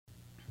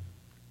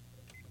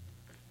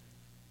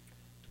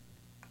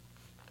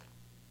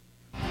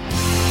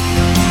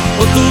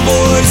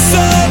voice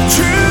of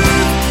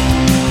truth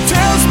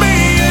tells me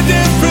a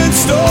different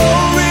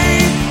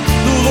story.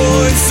 The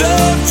voice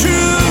of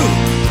truth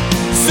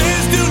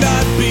says do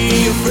not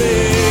be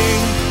afraid.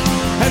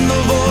 And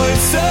the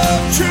voice of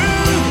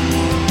truth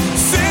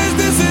says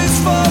this is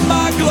for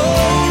my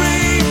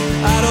glory.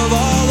 Out of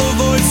all the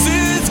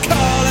voices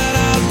calling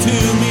out to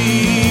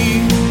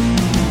me,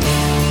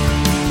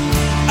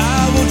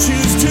 I will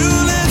choose to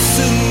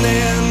listen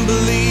and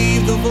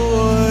believe the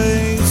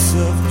voice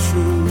of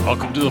truth.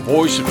 Welcome to the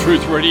Voice of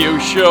Truth radio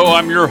show.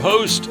 I'm your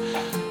host,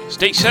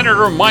 State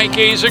Senator Mike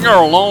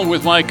Azinger, along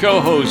with my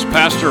co-host,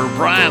 Pastor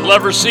Brian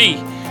Leversey.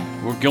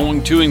 We're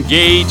going to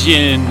engage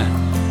in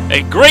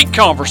a great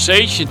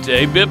conversation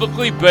today,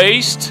 biblically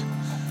based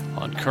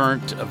on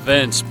current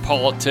events,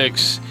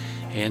 politics,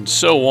 and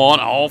so on,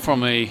 all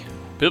from a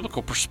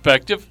biblical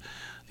perspective.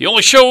 The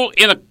only show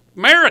in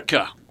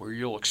America where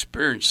you'll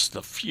experience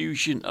the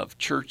fusion of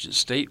church and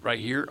state right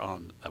here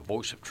on the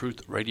Voice of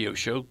Truth radio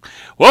show.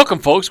 Welcome,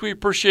 folks. We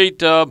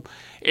appreciate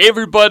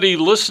everybody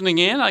listening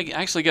in. I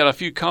actually got a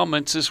few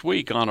comments this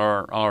week on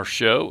our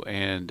show,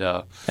 and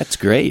that's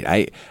great.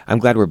 I'm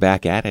glad we're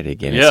back at it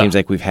again. Yeah. It seems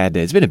like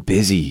it's been a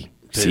busy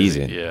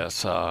season.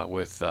 Yes,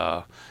 with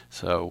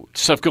so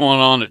stuff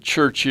going on at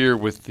church here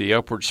with the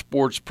Upward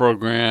Sports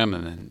program,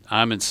 and then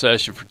I'm in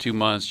session for 2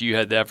 months. You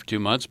had that for 2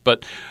 months,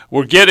 but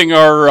we're getting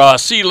our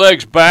sea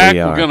legs back.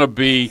 We're gonna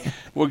be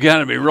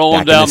rolling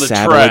back down the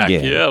track.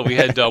 Again. Yeah, we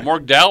had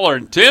Mark Dowler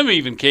and Tim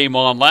even came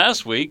on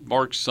last week.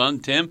 Mark's son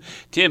Tim,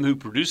 who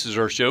produces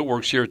our show,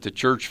 works here at the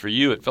Church for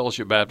You at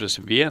Fellowship Baptist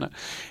in Vienna,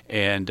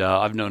 and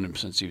I've known him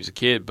since he was a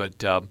kid.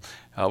 But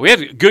we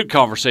had a good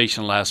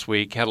conversation last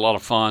week. Had a lot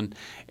of fun.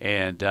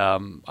 And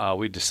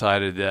we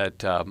decided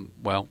that,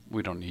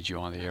 we don't need you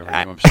on the air.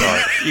 I'm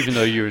sorry, even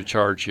though you're in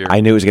charge here.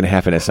 I knew it was going to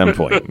happen at some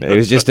point. It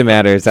was just a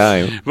matter of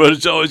time. But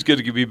it's always good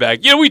to be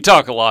back. We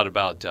talk a lot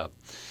about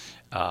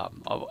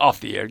off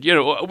the air.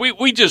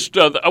 We just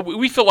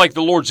we feel like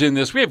the Lord's in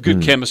this. We have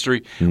good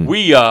chemistry.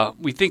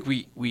 We think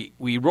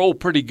we roll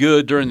pretty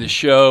good during the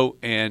show,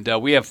 and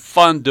we have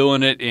fun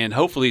doing it. And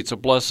hopefully, it's a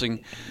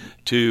blessing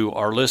to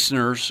our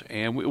listeners.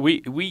 And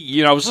we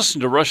I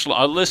listened to Rush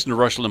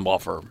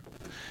Limbaugh for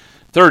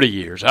 30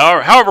 years,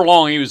 however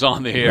long he was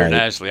on the air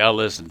nationally, I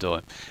listened to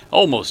him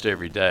almost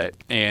every day.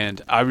 And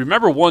I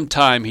remember one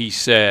time he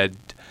said,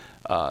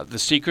 the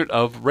secret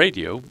of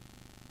radio,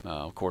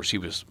 of course, he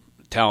was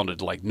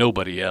talented like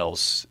nobody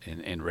else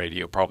in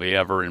radio, probably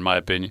ever, in my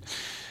opinion.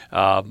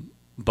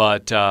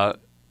 But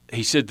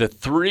he said the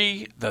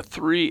three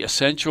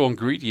essential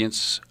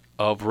ingredients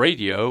of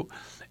radio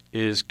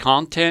is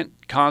content,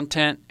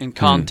 and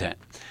content.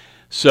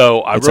 So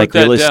I it's wrote like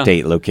that real down.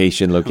 Estate,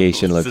 location. It's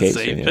the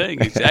same thing,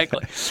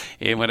 exactly.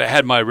 And when I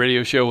had my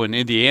radio show in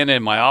Indiana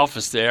in my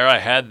office there, I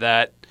had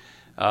that.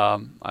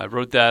 I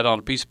wrote that on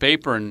a piece of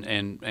paper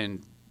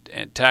and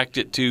tacked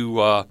it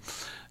to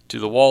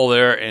the wall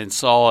there and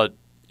saw it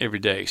every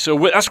day. So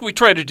that's what we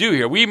try to do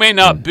here. We may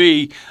not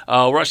be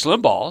Rush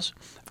Limbaugh's,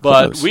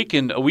 but Close.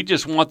 we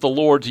just want the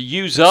Lord to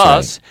use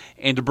us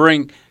and to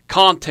bring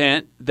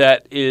content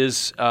that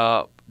is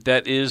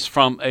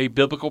from a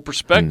biblical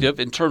perspective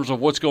in terms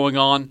of what's going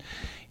on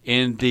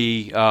in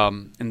the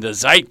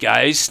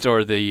zeitgeist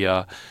or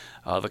the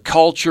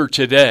culture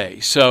today.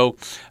 So,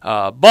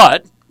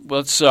 but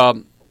let's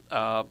so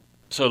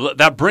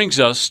that brings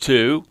us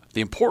to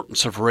the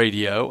importance of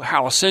radio,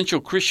 how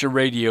essential Christian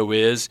radio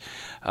is.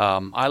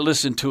 I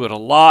listen to it a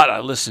lot.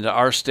 I listen to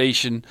our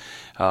station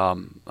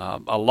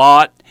a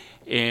lot,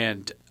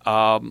 and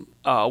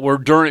we're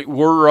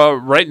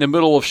right in the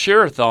middle of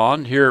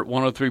Share-a-thon here at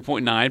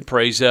 103.9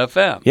 Praise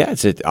FM. Yeah,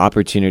 it's an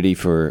opportunity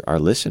for our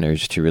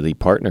listeners to really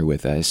partner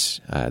with us.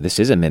 This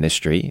is a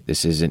ministry.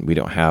 We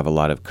don't have a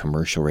lot of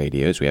commercial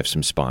radios. We have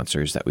some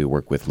sponsors that we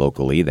work with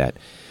locally that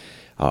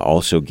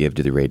also give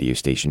to the radio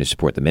station to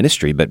support the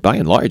ministry. But by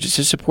and large, it's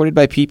just supported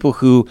by people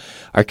who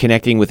are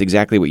connecting with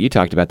exactly what you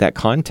talked about, that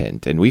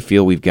content. And we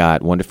feel we've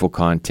got wonderful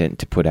content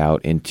to put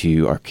out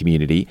into our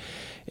community.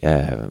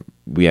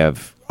 We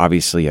have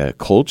obviously a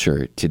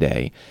culture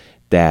today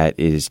that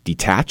is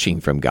detaching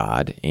from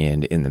God,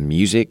 and in the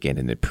music and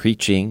in the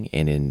preaching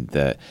and in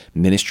the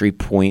ministry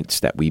points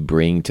that we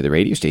bring to the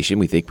radio station,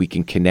 we think we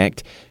can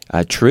connect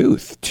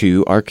truth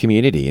to our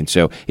community. And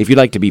so if you'd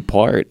like to be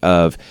part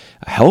of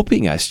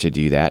helping us to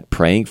do that,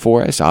 praying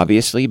for us,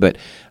 obviously, but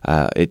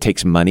it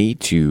takes money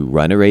to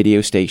run a radio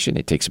station.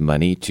 It takes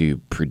money to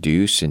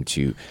produce and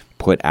to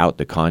put out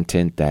the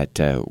content that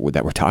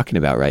we're talking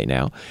about right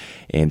now.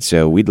 And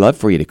so we'd love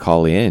for you to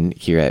call in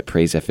here at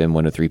Praise FM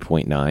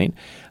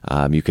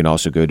 103.9. You can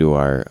also go to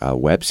our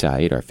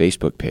website, our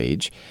Facebook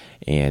page,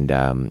 and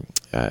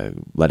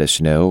let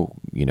us know,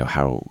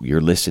 how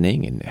you're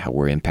listening and how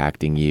we're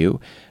impacting you.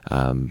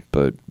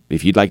 But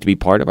if you'd like to be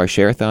part of our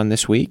Share-a-thon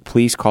this week,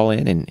 please call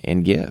in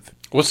and give.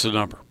 What's the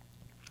number?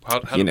 How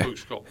do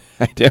folks call?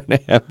 I don't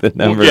have the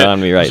number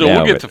on me right now. So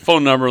we'll get the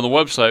phone number on the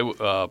website,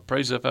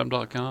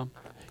 praisefm.com.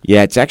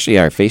 Yeah, it's actually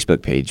our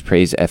Facebook page,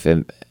 Praise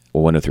FM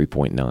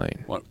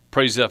 103.9.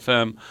 Praise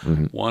FM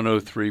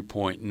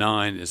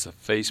 103.9 is a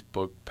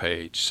Facebook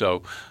page.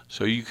 So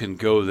you can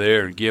go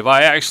there and give.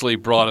 I actually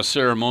brought a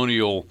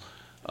ceremonial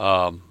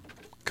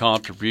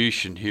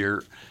contribution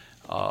here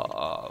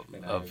of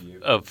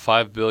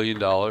 $5 billion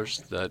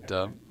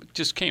that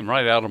just came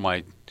right out of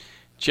my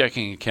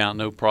checking account.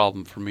 No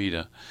problem for me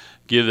to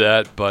give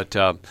that. But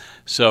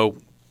so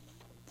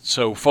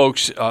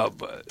folks,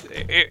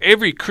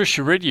 every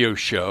Christian radio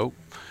show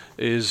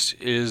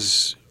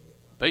is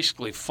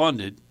basically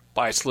funded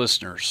by its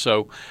listeners.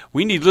 So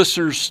we need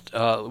listeners.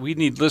 We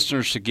need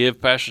listeners to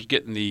give. Pastor's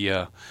getting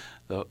the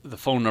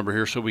phone number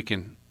here so we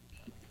can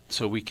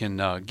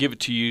give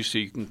it to you, so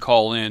you can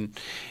call in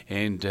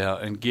and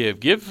give.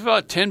 Give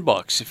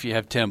 $10 if you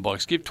have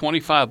 $10. Give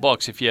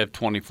 $25 if you have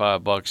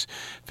 $25.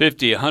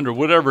 50, 100,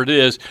 whatever it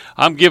is.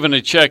 I'm giving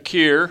a check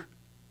here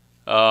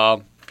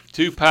to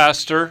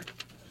Pastor.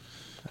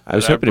 I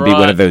was hoping to be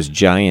one of those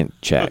giant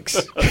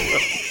checks.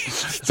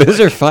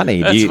 Those are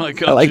funny. I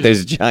like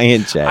those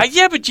giant checks.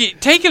 Yeah, but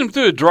taking them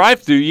through a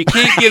drive-through, you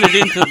can't get it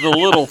into the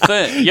little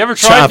thing. You ever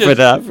tried Chop it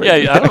up?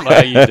 Yeah, I don't know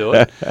how you do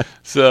it.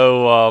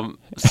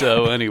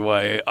 So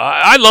anyway,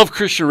 I love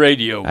Christian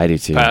radio. I do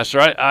too, Pastor.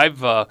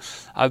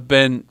 I've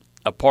been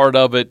a part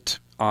of it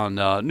on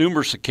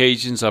numerous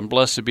occasions. I'm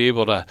blessed to be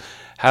able to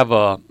have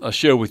a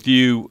show with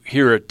you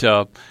here at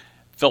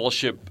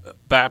Fellowship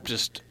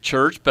Baptist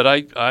Church, but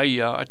I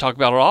talk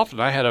about it often.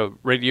 I had a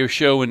radio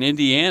show in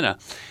Indiana,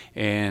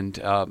 and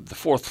the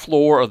fourth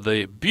floor of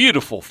the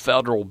beautiful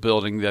federal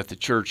building that the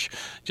church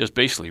just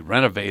basically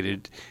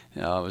renovated.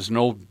 It was an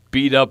old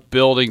beat-up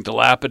building,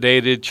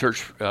 dilapidated.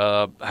 Church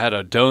had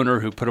a donor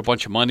who put a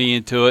bunch of money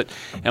into it,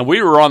 and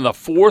we were on the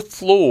fourth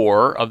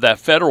floor of that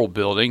federal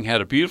building,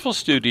 had a beautiful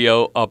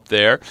studio up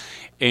there,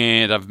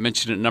 and I've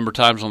mentioned it a number of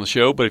times on the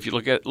show, but if you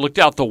looked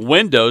out the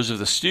windows of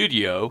the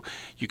studio,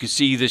 you could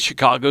see the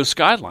Chicago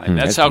skyline.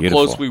 That's how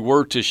beautiful. close we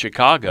were to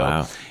Chicago.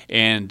 Wow.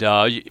 And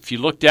if you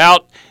looked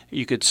out,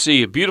 you could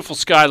see a beautiful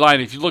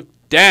skyline. If you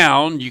looked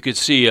down, you could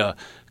see a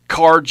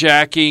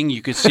carjacking.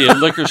 You could see a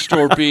liquor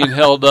store being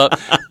held up.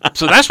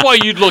 So that's why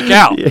you'd look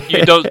out.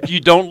 You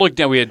don't look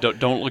down.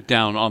 Don't look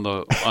down on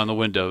the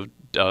window.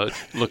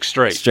 Look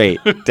straight. Straight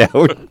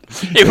down.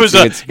 It was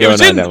in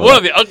one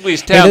of the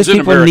ugliest towns in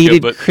America. Those people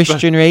needed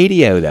Christian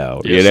radio,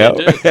 though. Yes, you know?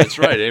 they did. That's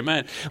right.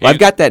 Amen. Well, I've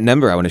got that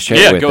number I want to share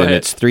it with, go and ahead.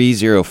 it's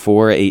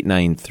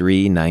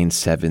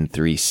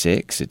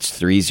 304-893-9736.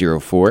 It's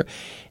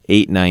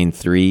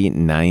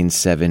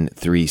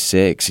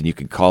 304-893-9736, and you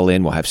can call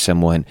in. We'll have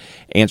someone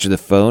answer the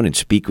phone and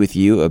speak with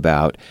you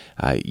about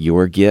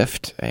your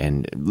gift.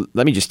 And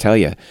let me just tell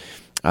you,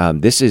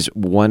 this is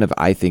one of,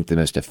 I think, the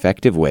most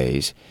effective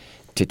ways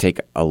to take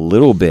a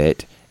little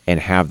bit and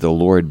have the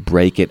Lord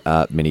break it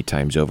up many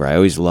times over. I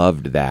always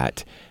loved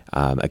that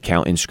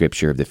account in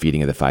Scripture of the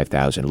feeding of the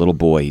 5,000. A little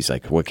boy, he's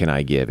like, what can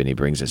I give? And he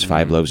brings us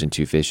 5 loaves and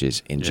 2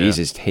 fishes. And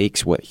Jesus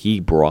takes what he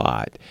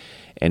brought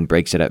and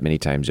breaks it up many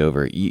times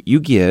over.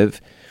 You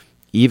give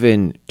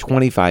even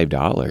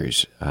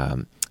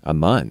 $25 a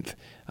month.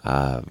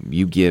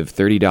 You give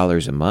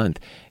 $30 a month.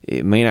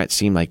 It may not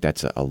seem like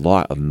that's a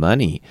lot of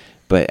money,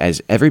 but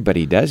as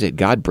everybody does it,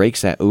 God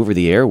breaks that over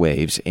the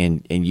airwaves,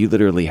 and you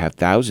literally have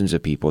thousands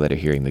of people that are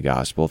hearing the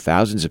gospel,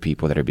 thousands of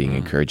people that are being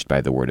encouraged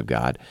by the Word of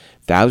God,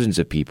 thousands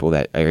of people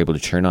that are able to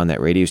turn on that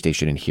radio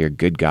station and hear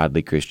good,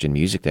 godly Christian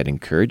music that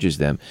encourages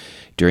them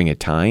during a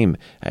time.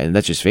 And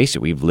let's just face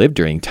it, we've lived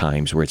during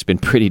times where it's been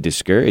pretty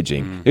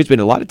discouraging. There's been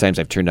a lot of times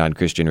I've turned on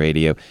Christian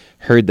radio,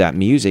 heard that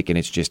music, and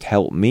it's just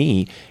helped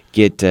me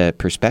get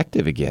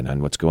perspective again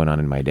on what's going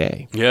on in my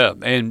day. Yeah,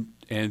 and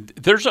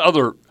there's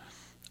other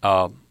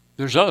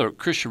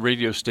Christian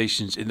radio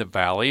stations in the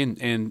valley,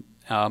 and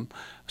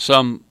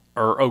some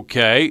are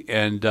okay,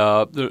 and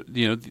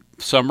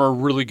some are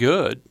really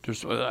good.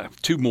 There's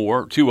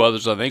two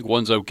others, I think.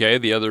 One's okay,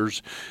 the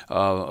other's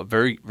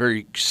very,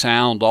 very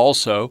sound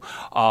also.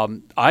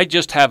 I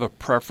just have a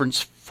preference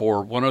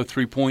for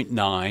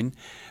 103.9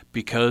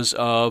 because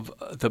of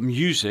the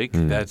music.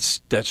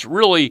 That's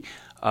really.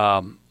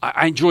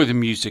 I enjoy the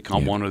music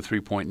on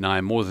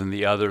 103.9 more than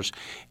the others,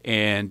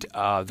 and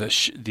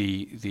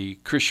the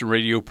Christian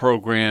radio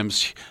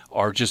programs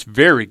are just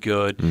very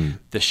good.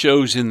 The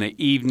shows in the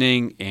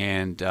evening,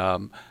 and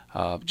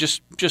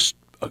just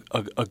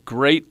a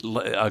great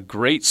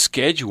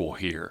schedule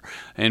here,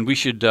 and we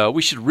should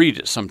read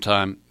it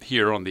sometime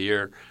here on the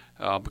air.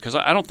 Because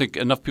I don't think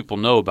enough people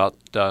know about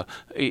the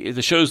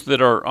shows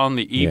that are on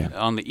here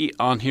on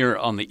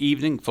the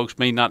evening. Folks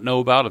may not know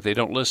about if they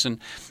don't listen.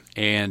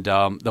 And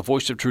the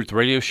Voice of Truth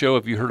radio show.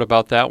 Have you heard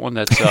about that one?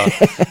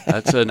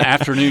 That's an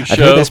afternoon show.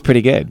 I heard that's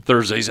pretty good.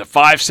 Thursdays at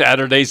 5,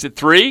 Saturdays at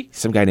 3.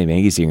 Some guy named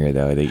Azinger,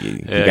 though. You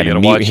got to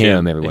watch meet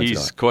him every once in a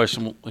while. He's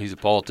questionable. He's a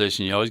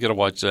politician. You always got to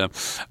watch them.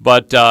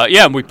 But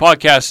we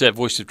podcast that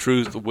Voice of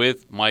Truth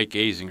with Mike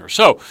Azinger.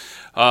 So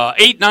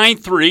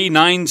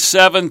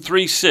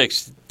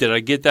 893-9736. Did I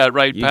get that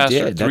right, You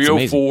Pastor? did. That's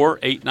amazing.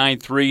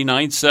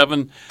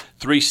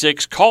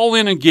 304-893-9736. Call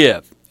in and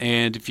give.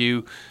 And if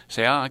you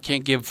say, I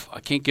can't give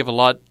a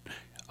lot,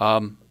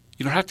 you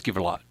don't have to give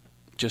a lot.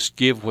 just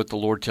give what the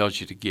Lord tells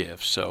you to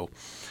give. So,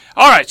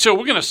 all right, so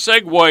we're going to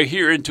segue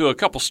here into a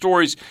couple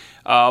stories.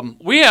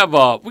 We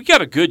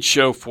got a good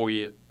show for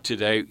you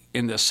today.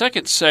 In the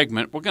second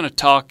segment, we're going to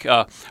talk.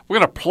 We're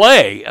going to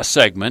play a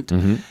segment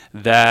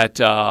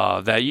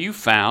that you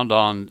found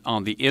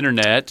on the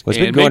internet. Well,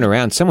 it's been going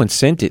around. Someone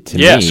sent it to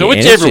me. Yeah, so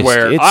it's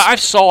everywhere. Just, I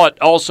saw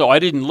it also. I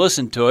didn't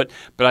listen to it,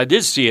 but I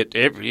did see it.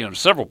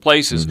 Several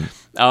places.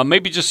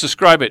 Maybe just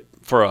describe it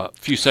for a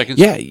few seconds.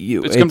 Yeah,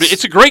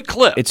 it's a great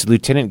clip. It's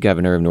Lieutenant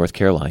Governor of North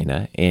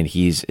Carolina, and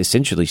he's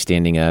essentially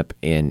standing up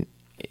and,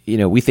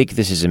 we think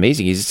this is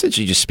amazing. He's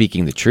essentially just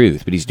speaking the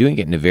truth, but he's doing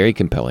it in a very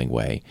compelling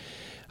way.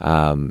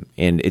 And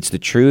it's the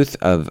truth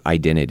of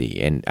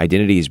identity, and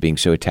identity is being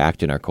so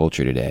attacked in our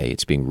culture today.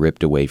 It's being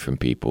ripped away from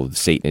people.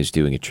 Satan is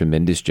doing a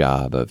tremendous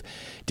job of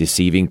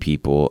deceiving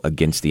people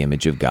against the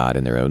image of God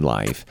in their own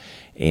life,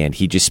 and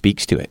he just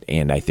speaks to it,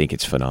 and I think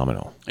it's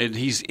phenomenal. And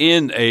he's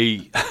in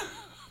a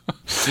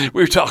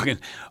we were talking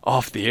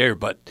off the air,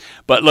 but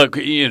look,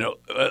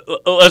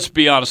 let's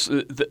be honest.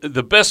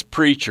 The best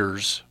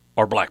preachers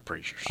are black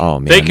preachers. Oh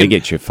man, they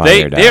get you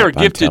fired up. They are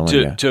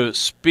gifted to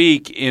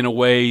speak in a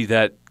way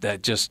that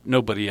just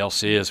nobody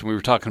else is. And we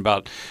were talking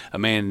about a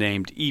man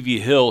named Evie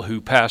Hill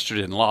who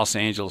pastored in Los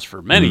Angeles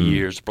for many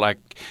years,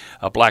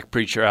 a black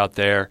preacher out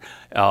there,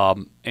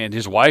 and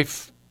his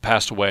wife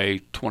passed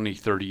away 20,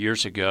 30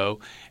 years ago,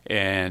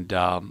 and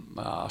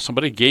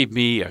somebody gave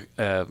me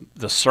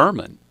the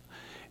sermon,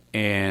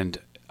 and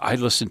I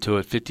listened to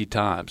it 50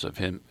 times of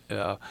him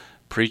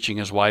preaching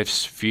his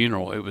wife's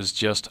funeral. It was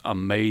just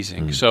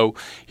amazing. So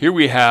here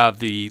we have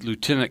the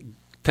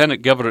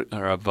Lieutenant Governor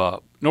of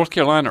North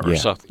Carolina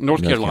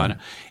North Carolina,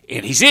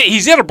 and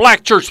he's in a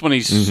black church when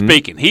he's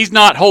speaking. He's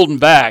not holding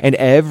back, and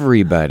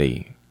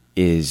everybody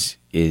is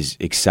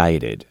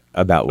excited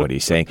about what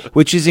he's saying,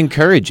 which is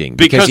encouraging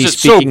because he's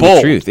speaking so bold.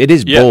 The truth. It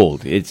is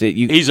bold. He's a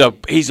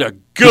good he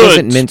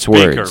doesn't mince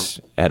speaker.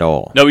 Words at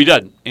all. No, he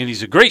doesn't. And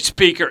he's a great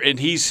speaker, and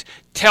he's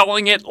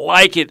telling it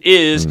like it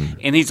is,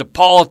 and he's a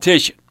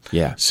politician.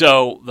 Yeah.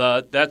 So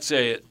that's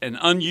an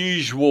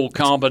unusual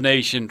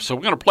combination. So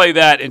we're going to play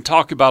that and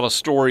talk about a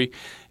story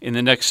in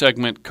the next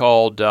segment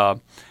called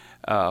the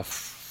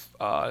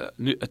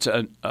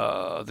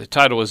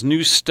title is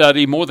New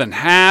Study: More than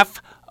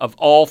half of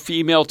all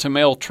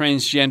female-to-male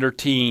transgender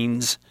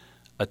teens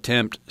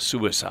attempt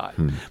suicide.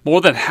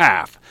 More than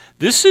half.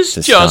 This is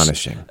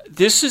astonishing.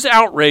 This is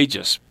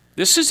outrageous.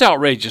 This is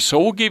outrageous. So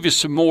we'll give you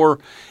some more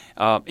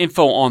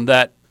info on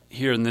that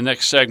here in the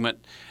next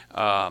segment.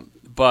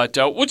 But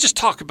we'll just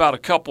talk about a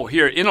couple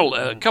here.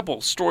 A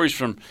couple stories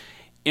from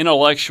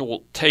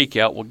Intellectual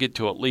Takeout. We'll get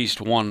to at least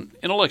one.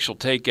 Intellectual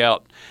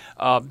Takeout.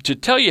 To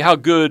tell you how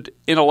good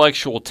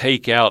Intellectual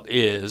Takeout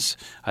is,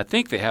 I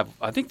think their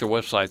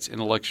website's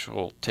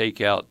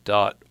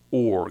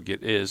intellectualtakeout.org.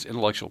 It is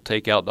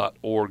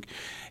intellectualtakeout.org.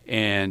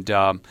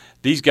 And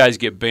these guys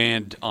get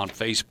banned on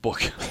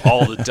Facebook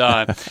all the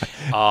time.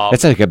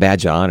 That's like a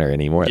badge of honor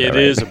anymore. It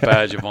is a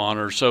badge of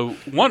honor. So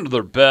one of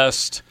their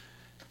best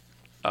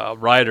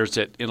writers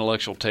at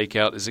Intellectual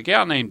Takeout is a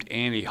gal named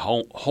Annie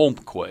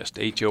Holmquist,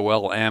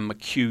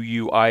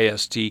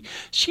 Holmquist.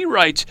 She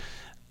writes.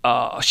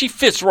 She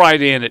fits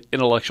right in at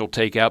Intellectual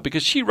Takeout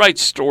because she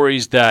writes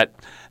stories that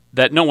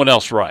no one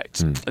else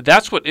writes.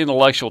 That's what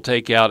Intellectual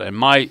Takeout,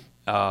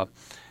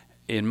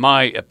 in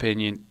my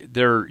opinion,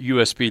 their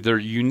USP, their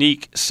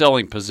unique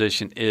selling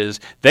position is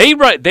they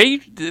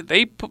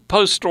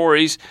post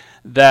stories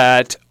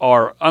that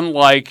are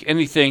unlike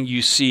anything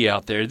you see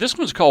out there. This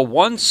one's called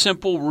One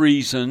Simple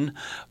Reason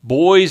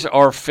Boys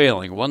Are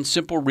Failing. One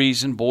Simple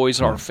Reason Boys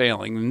Are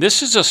Failing. And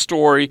this is a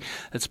story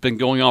that's been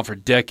going on for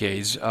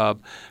decades.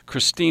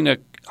 Christina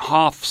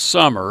Hoff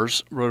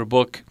Sommers wrote a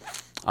book,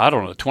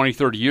 20,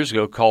 30 years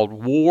ago called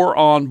War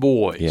on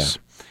Boys. Yeah.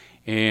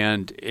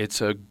 And it's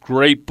a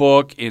great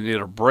book, and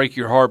it'll break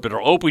your heart, but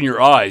it'll open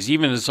your eyes.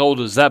 Even as old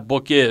as that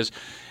book is,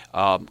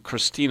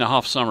 Christina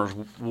Hoff Sommers'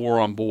 War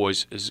on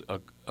Boys is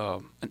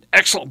an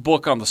excellent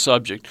book on the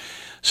subject.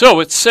 So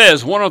it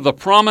says, one of the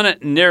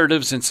prominent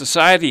narratives in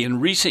society in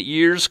recent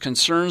years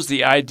concerns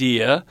the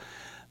idea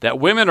that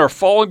women are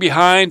falling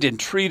behind and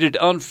treated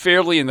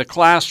unfairly in the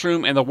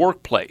classroom and the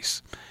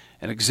workplace.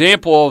 An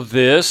example of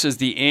this is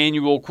the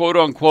annual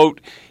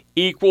quote-unquote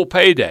Equal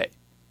Pay Day,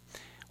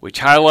 which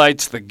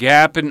highlights the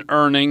gap in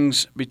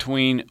earnings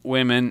between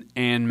women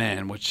and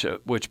men, which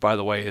by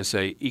the way, is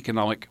an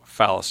economic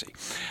fallacy.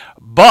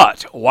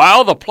 But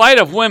while the plight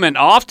of women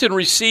often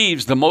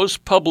receives the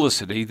most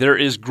publicity, there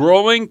is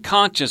growing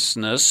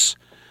consciousness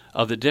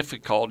of the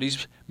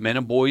difficulties men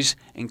and boys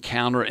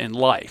encounter in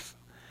life.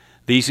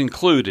 These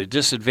include a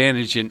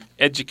disadvantage in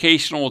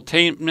educational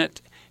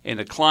attainment and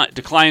a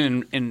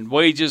decline in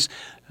wages,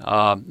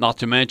 not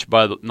to mention,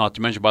 by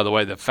the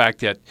way, the fact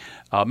that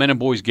men and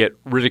boys get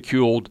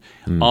ridiculed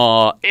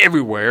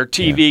everywhere,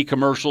 TV,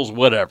 commercials,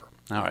 whatever.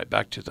 All right,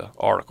 back to the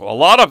article. A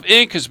lot of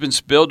ink has been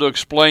spilled to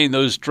explain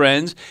those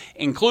trends,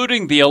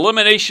 including the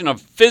elimination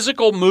of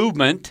physical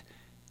movement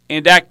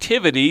and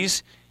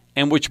activities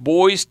in which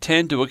boys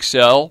tend to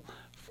excel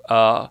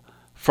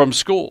from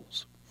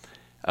schools.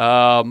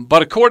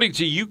 But according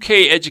to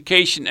UK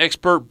education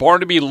expert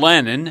Barnaby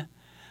Lennon,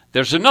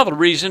 there's another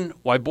reason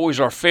why boys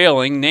are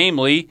failing,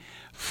 namely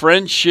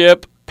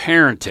friendship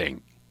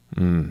parenting.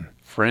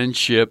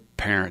 Friendship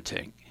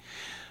parenting.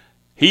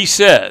 He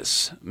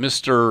says,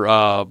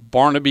 Mr.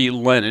 Barnaby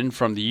Lennon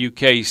from the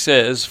UK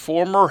says,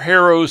 former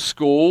Harrow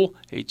School,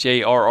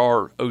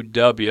 Harrow,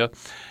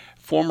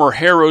 former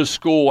Harrow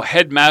School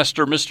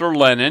headmaster Mr.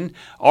 Lennon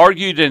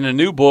argued in a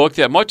new book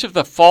that much of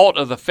the fault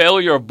of the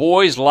failure of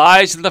boys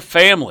lies in the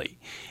family,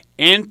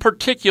 in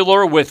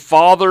particular with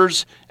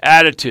fathers'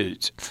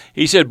 attitudes.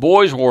 He said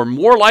boys were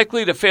more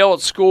likely to fail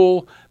at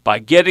school by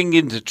getting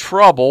into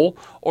trouble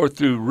or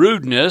through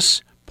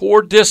rudeness,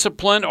 poor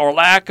discipline, or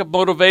lack of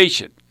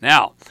motivation.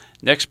 Now,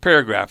 next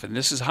paragraph, and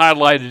this is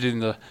highlighted in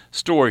the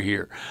story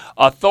here.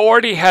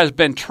 Authority has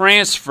been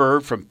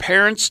transferred from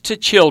parents to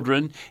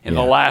children in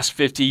the last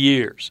 50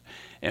 years,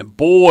 and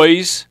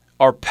boys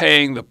are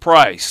paying the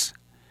price.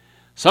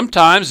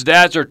 Sometimes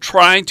dads are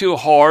trying too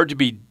hard to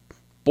be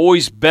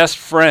boys' best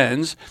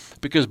friends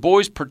because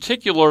boys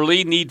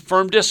particularly need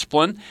firm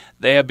discipline.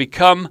 They have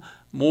become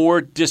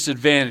more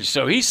disadvantaged.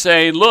 So he's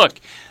saying,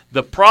 look,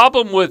 the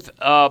problem with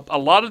a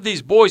lot of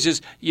these boys is,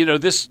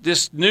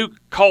 this new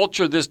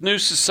culture, this new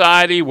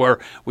society where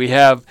we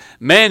have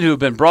men who have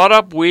been brought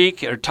up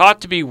weak, or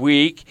taught to be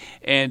weak,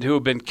 and who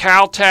have been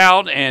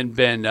kowtowed and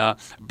been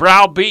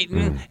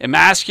browbeaten,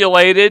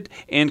 emasculated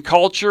in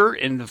culture,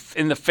 in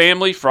the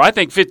family for, I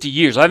think, 50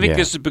 years. I think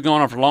this has been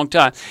going on for a long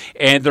time.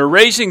 And they're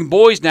raising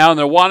boys now, and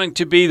they're wanting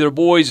to be their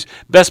boys'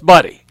 best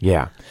buddy.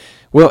 Yeah.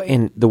 Well,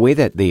 and the way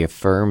that they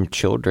affirm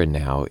children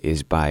now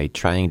is by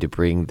trying to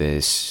bring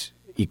this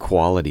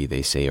equality,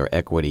 they say, or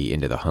equity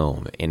into the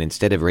home. And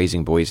instead of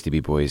raising boys to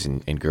be boys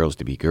and girls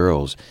to be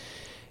girls,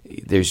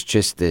 there's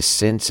just this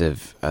sense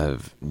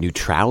of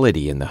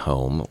neutrality in the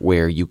home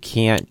where you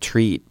can't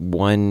treat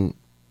one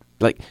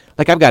like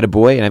I've got a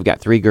boy and I've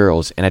got 3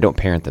 girls and I don't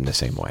parent them the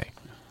same way.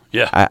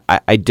 Yeah.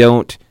 I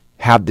don't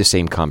have the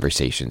same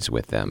conversations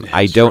with them.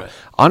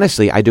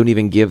 Honestly, I don't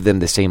even give them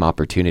the same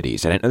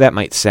opportunities. And I know that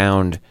might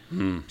sound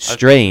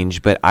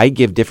strange, but I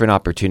give different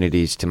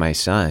opportunities to my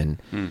son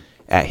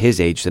at his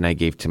age than I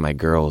gave to my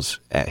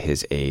girls at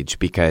his age,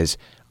 because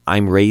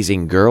I'm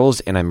raising girls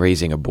and I'm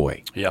raising a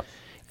boy. Yeah.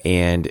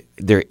 And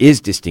there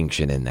is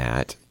distinction in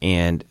that.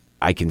 And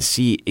I can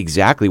see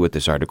exactly what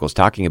this article is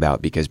talking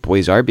about, because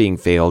boys are being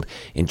failed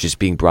and just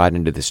being brought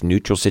into this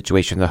neutral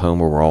situation in the home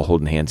where we're all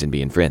holding hands and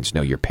being friends.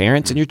 No, your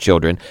parents and your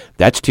children,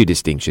 that's 2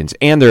 distinctions.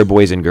 And there are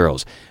boys and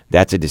girls.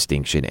 That's a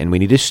distinction. And we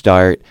need to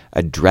start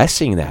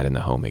addressing that in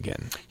the home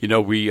again.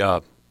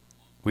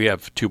 We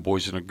have 2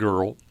 boys and a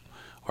girl.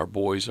 Our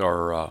boys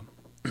are out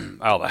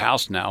of the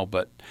house now,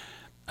 but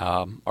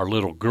our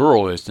little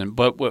girl isn't.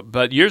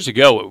 But years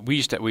ago,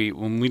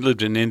 when we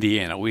lived in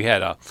Indiana, we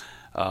had a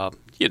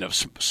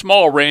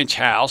small ranch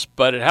house,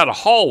 but it had a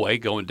hallway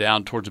going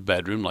down towards the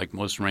bedroom, like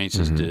most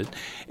ranches did.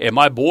 And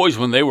my boys,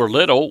 when they were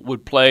little,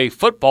 would play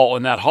football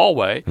in that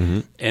hallway,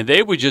 and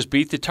they would just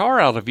beat the tar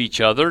out of each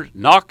other,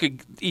 knock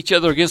each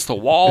other against the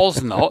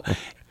walls,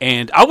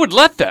 and I would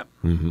let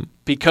them.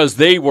 Because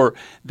they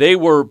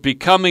were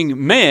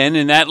becoming men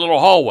in that little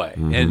hallway.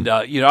 And,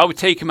 I would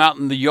take them out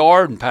in the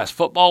yard and pass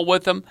football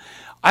with them.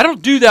 I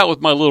don't do that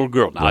with my little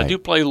girl. Now, I do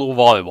play a little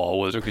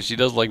volleyball with her because she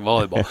does like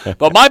volleyball.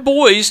 But my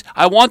boys,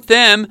 I want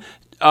them,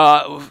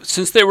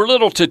 since they were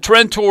little, to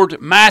trend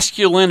toward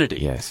masculinity.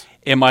 Yes.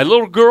 And my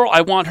little girl, I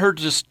want her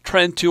to just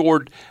trend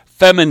toward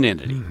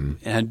femininity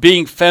and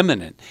being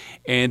feminine.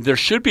 And there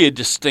should be a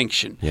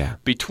distinction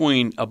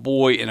between a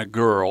boy and a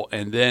girl.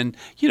 And then,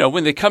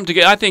 when they come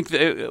together, I think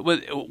the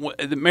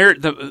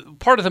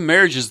part of the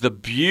marriage is the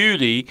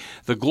beauty,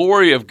 the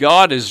glory of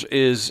God is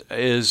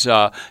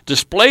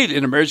displayed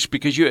in a marriage,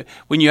 because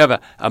when you have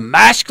a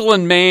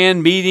masculine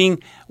man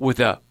meeting with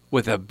a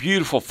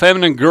beautiful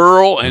feminine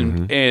girl,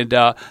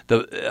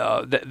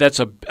 that's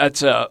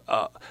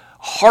a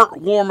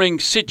heartwarming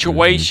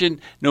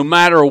situation, no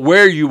matter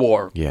where you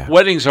are. Yeah.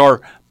 Weddings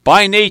are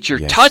by nature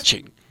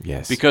touching.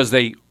 Yes. Because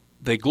they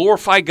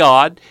glorify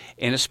God,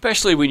 and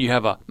especially when you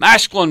have a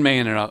masculine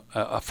man and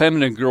a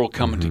feminine girl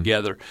coming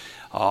together.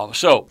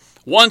 So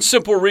one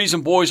simple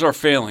reason boys are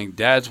failing: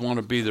 dads want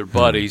to be their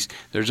buddies.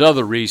 There's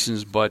other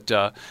reasons, but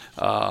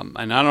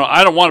and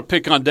I don't want to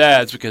pick on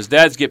dads, because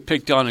dads get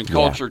picked on in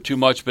culture too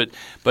much.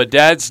 But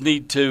dads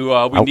need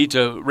to need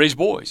to raise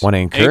boys. I want to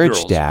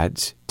encourage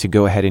dads to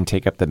go ahead and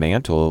take up the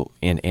mantle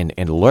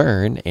and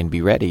learn and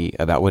be ready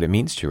about what it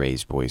means to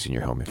raise boys in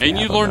your home. And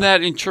you learn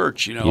that in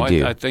church. You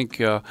do. I think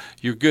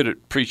you're good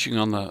at preaching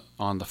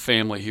on the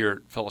family here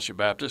at Fellowship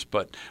Baptist,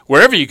 but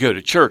wherever you go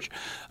to church,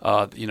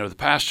 the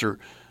pastor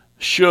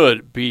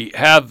should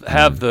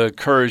have the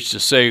courage to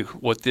say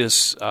what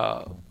this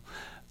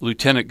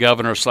lieutenant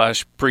governor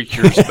 /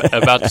 preacher is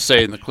about to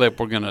say in the clip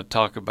we're going to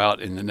talk about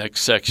in the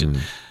next segment.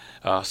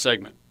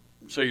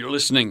 So you're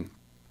listening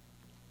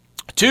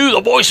to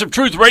the Voice of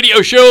Truth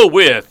radio show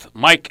with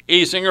Mike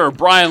Azinger and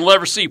Brian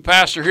Leversey,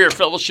 pastor here at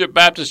Fellowship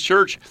Baptist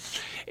Church.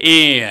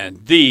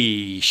 And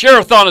the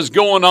Share-a-thon is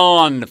going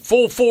on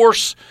full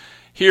force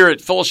here at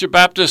Fellowship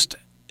Baptist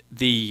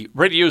the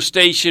radio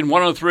station,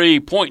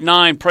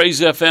 103.9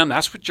 Praise FM.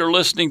 That's what you're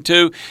listening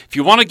to. If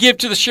you want to give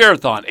to the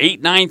Share-a-thon,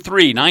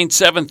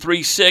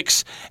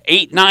 893-9736,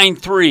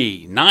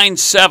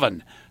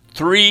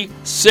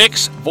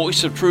 893-9736.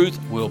 Voice of Truth.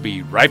 We'll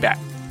be right back.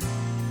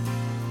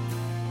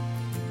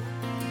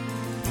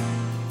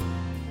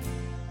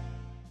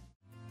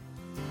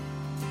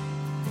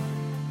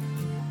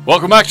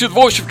 Welcome back to the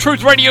Voice of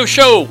Truth radio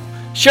show.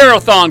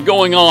 Share-a-thon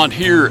going on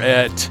here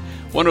at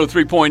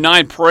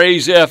 103.9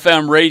 Praise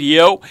FM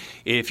radio.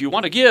 If you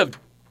want to give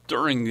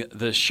during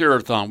the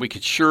Share-a-thon, we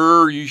could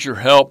sure use your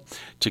help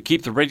to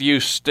keep the radio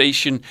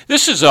station.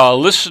 This is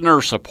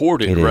listener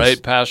supported, right,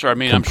 Pastor? I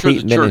mean,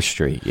 Complete I'm sure the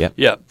ministry. church. Yep.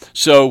 Yeah.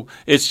 So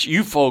it's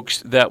you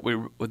folks that we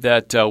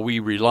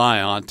rely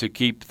on to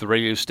keep the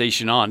radio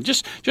station on.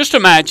 Just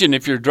imagine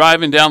if you're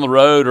driving down the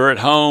road or at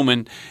home,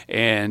 and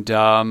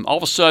all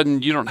of a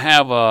sudden you don't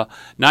have a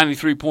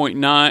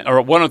 93.9 or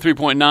a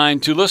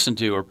 103.9 to listen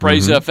to, or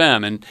Praise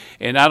FM,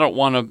 and I don't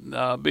want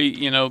to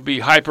be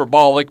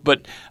hyperbolic,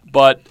 but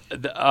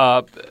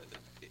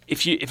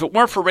if it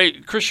weren't for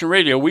Christian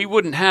radio, we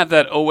wouldn't have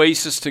that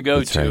oasis to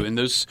go to, right, and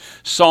those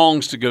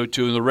songs to go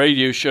to, and the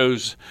radio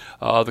shows,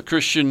 the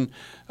Christian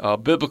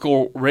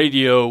biblical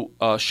radio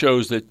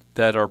shows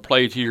that are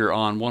played here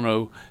on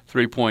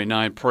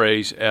 103.9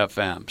 Praise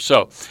FM.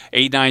 So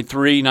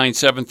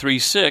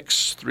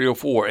 893-9736,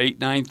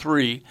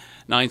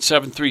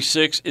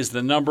 304-893-9736 is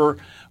the number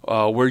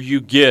where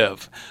you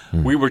give.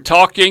 We were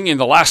talking in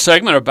the last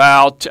segment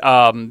about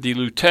the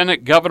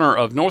Lieutenant Governor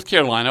of North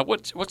Carolina.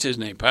 What's his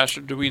name, Pastor?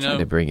 Do we know? I'm trying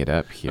to bring it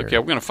up here. Okay,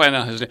 we're going to find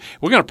out his name.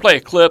 We're going to play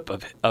a clip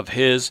of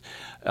his.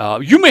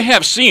 You may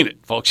have seen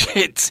it, folks.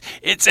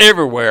 It's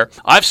everywhere.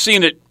 I've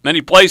seen it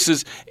many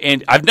places,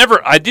 and I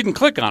didn't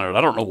click on it.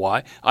 I don't know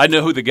why. I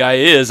know who the guy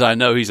is. I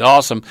know he's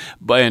awesome,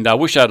 and I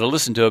wish I'd have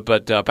listened to it.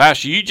 But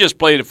Pastor, you just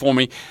played it for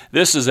me.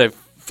 This is a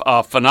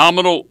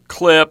phenomenal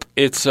clip.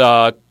 It's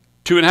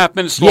 2.5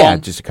 minutes long. Yeah,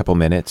 just a couple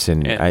minutes,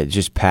 and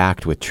just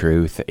packed with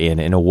truth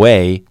in a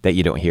way that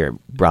you don't hear it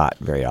brought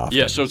very often.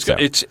 Yeah, so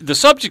it's the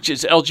subject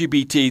is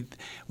LGBT.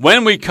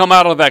 When we come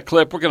out of that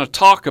clip, we're going to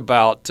talk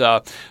about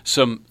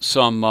some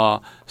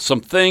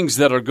things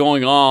that are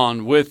going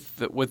on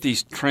with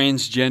these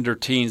transgender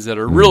teens that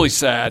are really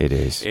sad. It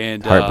is.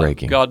 And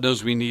heartbreaking. God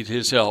knows we need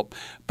His help.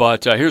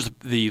 But here's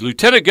the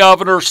Lieutenant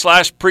Governor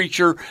 /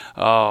 preacher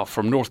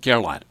from North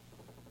Carolina.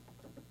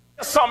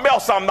 Something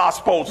else I'm not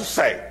supposed to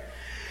say.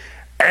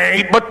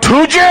 Ain't but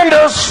two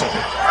genders.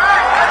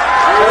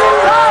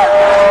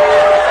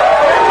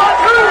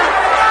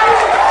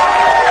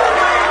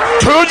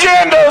 Two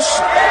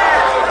genders.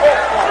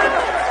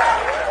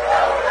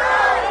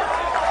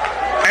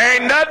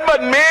 Ain't nothing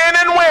but men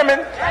and women.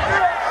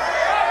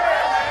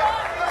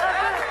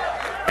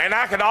 And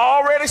I can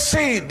already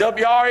see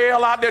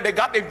WRL out there. They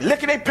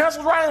licking their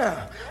pencils right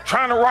now,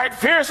 trying to write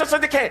fierce as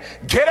they can.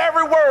 Get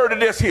every word of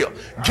this here.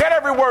 Get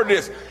every word of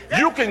this.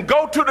 You can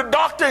go to the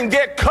doctor and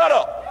get cut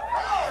up.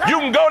 You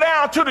can go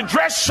down to the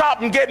dress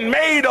shop and get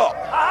made up.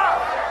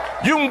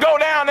 You can go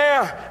down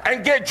there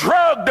and get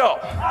drugged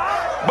up.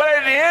 But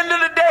at the end of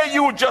the day,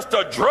 you were just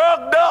a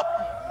drugged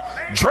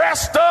up,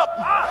 dressed up,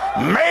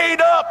 made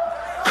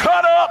up,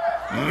 cut up,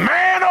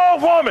 man or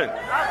woman.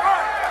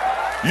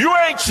 You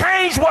ain't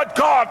changed what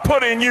God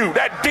put in you,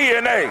 that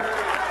DNA.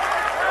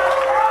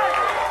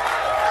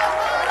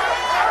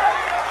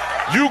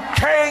 You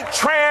can't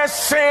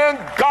transcend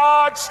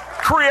God's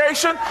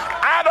creation.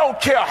 I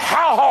don't care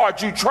how hard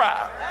you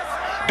try.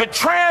 The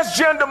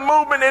transgender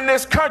movement in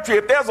this country,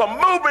 if there's a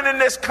movement in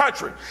this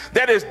country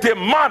that is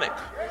demonic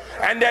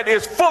and that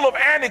is full of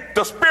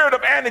the spirit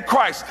of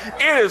Antichrist,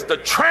 it is the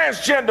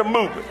transgender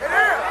movement.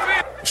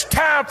 It's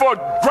time for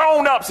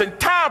grown-ups and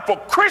time for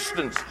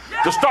Christians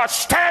to start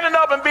standing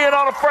up and being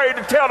unafraid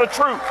to tell the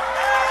truth.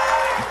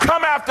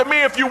 Come after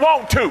me if you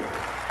want to.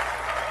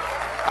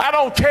 I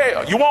don't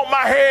care. You want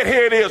my head?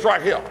 Here it is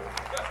right here.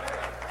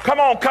 Come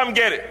on, come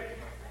get it.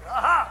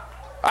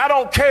 I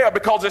don't care,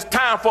 because it's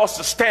time for us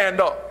to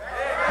stand up.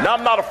 Now,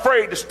 I'm not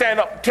afraid to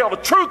stand up and tell the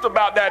truth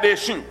about that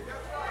issue.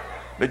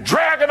 They're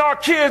dragging our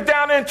kids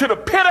down into the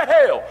pit of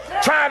hell,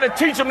 trying to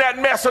teach them that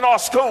mess in our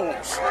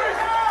schools.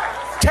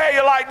 Tell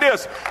you like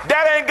this,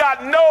 that ain't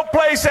got no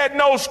place at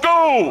no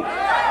school.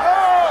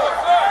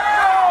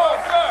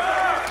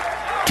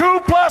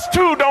 2 plus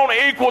 2 don't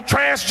equal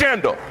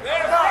transgender.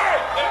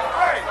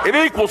 It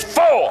equals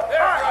 4.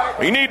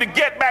 We need to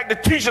get back to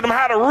teaching them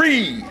how to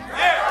read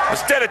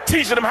instead of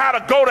teaching them how to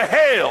go to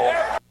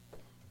hell.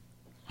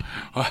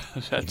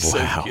 That's so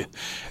good.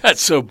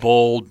 That's so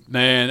bold,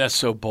 man. That's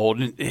so bold.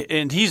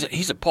 And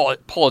he's a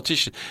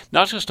politician,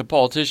 not just a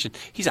politician.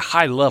 He's a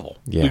high-level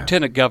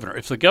lieutenant governor.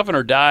 If the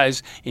governor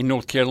dies in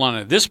North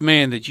Carolina, this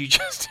man that you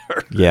just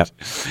heard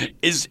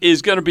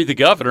is going to be the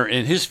governor,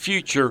 and his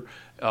future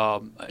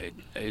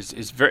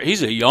is very.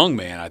 He's a young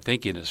man, I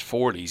think, in his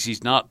 40s.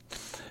 He's not.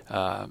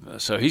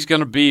 So he's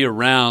going to be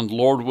around,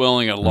 Lord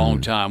willing, a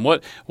long time.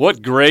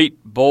 What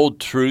great, bold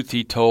truth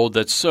he told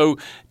that's so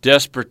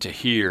desperate to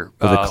hear.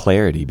 Well, the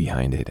clarity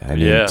behind it. I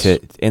mean, yes.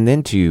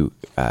 to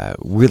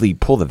really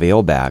pull the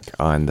veil back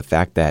on the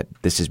fact that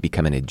this has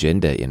become an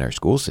agenda in our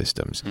school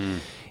systems.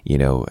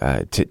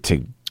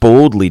 To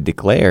boldly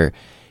declare,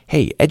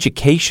 hey,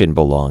 education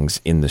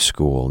belongs in the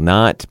school,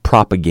 not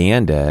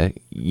propaganda,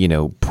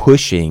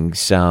 pushing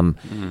some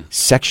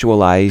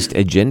sexualized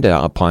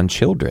agenda upon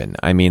children.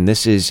 I mean,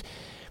 this is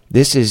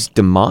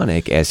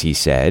demonic, as he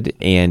said,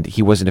 and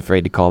he wasn't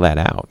afraid to call that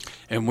out.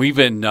 And we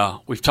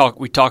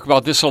talk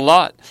about this a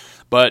lot.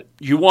 But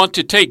you want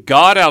to take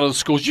God out of the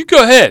schools, you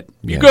go ahead.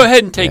 You go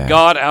ahead and take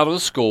God out of the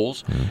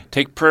schools.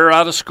 Take prayer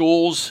out of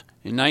schools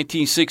in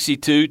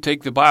 1962.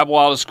 Take the Bible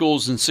out of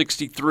schools in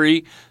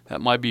 63.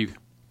 That might be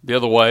the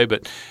other way,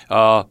 but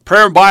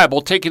prayer and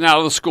Bible taken out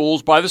of the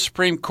schools by the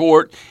Supreme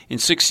Court in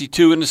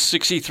 62 and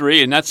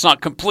 63, and that's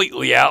not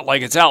completely out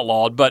like it's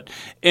outlawed, but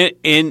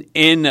in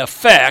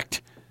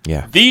effect,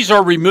 these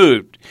are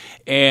removed.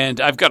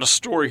 And I've got a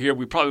story here.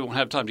 We probably won't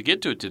have time to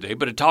get to it today,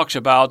 but it talks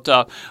about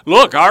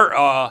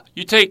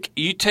you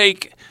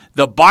take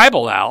the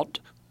Bible out,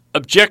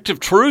 objective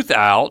truth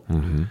out,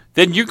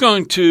 then you're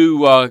going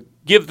to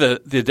give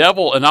the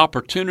devil an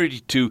opportunity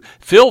to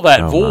fill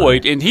that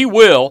void, and he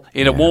will,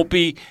 and it won't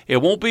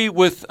be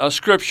with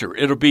Scripture.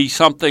 It'll be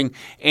something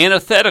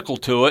antithetical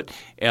to it.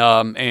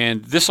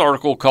 And this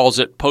article calls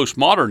it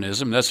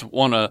postmodernism. That's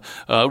one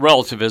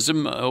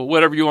relativism,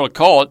 whatever you want to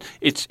call it.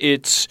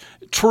 It's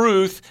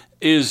truth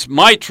is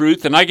my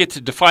truth, and I get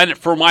to define it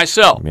for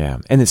myself. Yeah,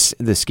 and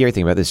the scary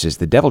thing about this is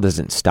the devil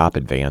doesn't stop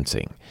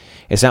advancing.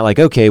 It's not like,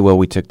 okay, well,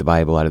 we took the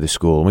Bible out of the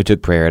school and we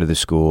took prayer out of the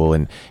school.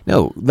 And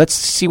no, let's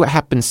see what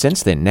happens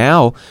since then.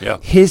 Now,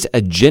 his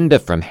agenda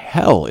from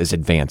hell is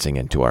advancing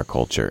into our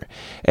culture.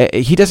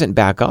 He doesn't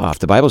back off.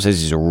 The Bible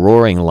says he's a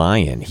roaring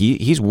lion.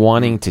 He's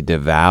wanting to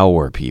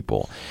devour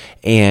people.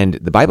 And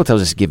the Bible tells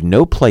us to give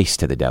no place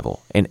to the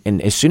devil.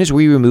 And as soon as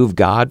we remove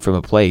God from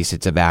a place,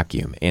 it's a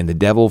vacuum. And the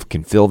devil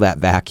can fill that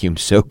vacuum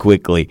so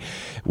quickly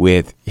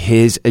with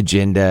his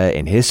agenda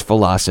and his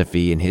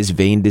philosophy and his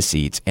vain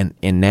deceits. And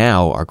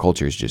now our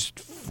culture is just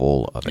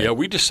full of it. Yeah,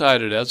 we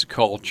decided as a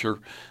culture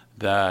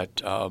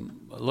that,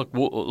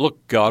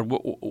 look, God,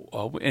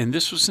 and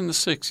this was in the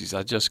 60s.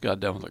 I just got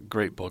done with a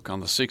great book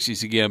on the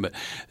 60s again, but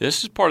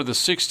this is part of the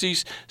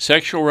 60s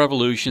sexual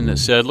revolution that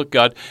said, look,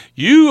 God,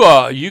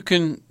 you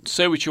can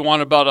say what you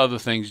want about other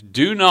things.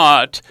 Do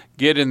not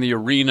get in the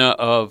arena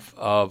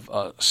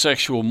of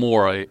sexual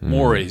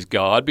mores,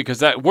 God, because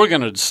that we're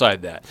going to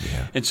decide that.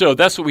 Yeah. And so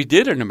that's what we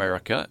did in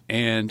America.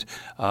 And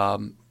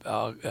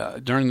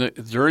during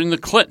the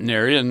Clinton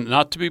era, and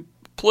not to be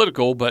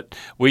political, but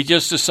we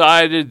just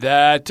decided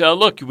that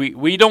look,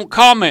 we don't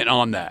comment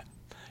on that.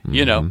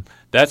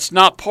 That's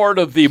not part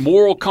of the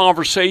moral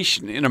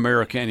conversation in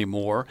America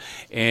anymore.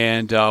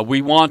 And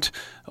we want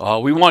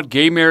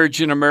gay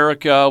marriage in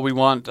America. We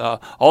want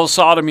all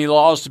sodomy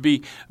laws to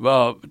be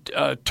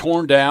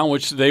torn down,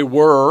 which they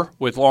were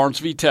with Lawrence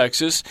v.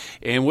 Texas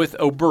and with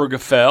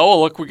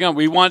Obergefell. Look,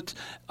 we want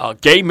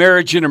gay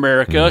marriage in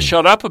America.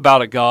 Shut up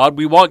about it, God.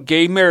 We want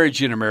gay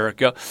marriage in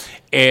America.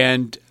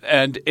 And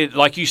it,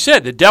 like you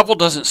said, the devil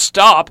doesn't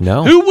stop.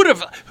 No. Who would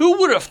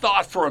have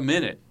thought for a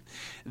minute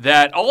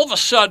that all of a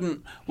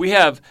sudden we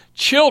have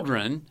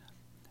children,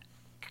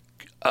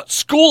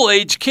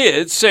 school-age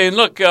kids saying,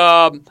 look,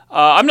 I'm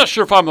not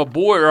sure if I'm a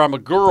boy or I'm a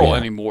girl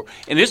anymore.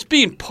 And it's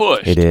being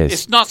pushed. It is.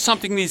 It's not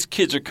something these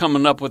kids are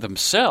coming up with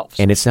themselves.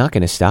 And it's not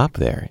going to stop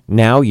there.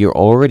 Now you're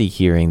already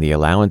hearing the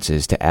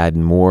allowances to add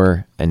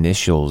more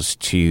initials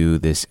to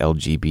this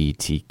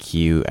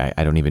LGBTQ.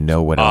 I don't even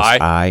know what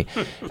else.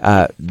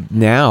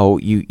 Now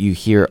you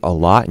hear a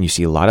lot, and you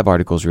see a lot of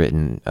articles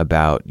written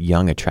about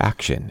young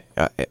attraction.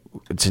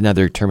 It's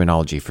another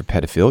terminology for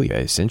pedophilia,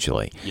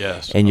 essentially.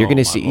 Yes. And you're going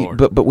to see,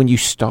 but when you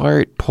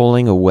start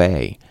pulling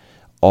away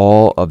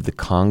all of the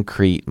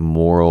concrete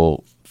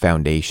moral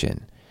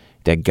foundation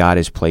that God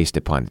has placed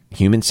upon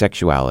human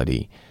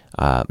sexuality,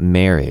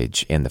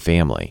 marriage, and the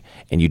family,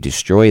 and you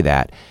destroy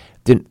that,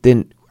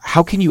 then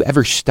how can you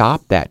ever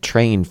stop that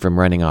train from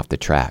running off the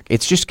track?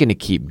 It's just going to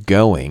keep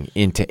going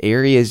into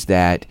areas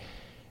that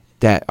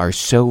are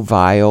so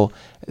vile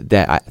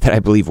that I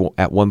believe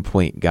at one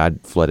point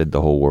God flooded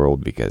the whole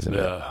world because of it.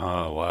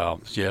 Oh, wow.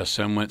 Yes,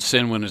 sin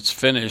when it's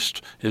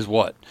finished is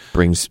what?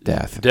 Brings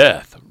death.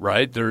 Death,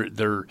 right?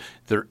 There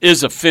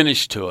is a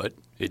finish to it.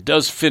 It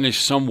does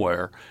finish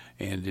somewhere,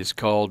 and it's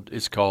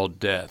called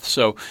death.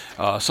 So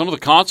some of the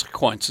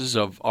consequences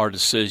of our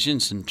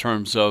decisions in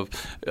terms of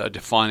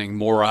defining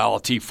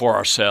morality for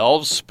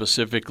ourselves,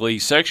 specifically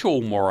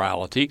sexual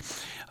morality,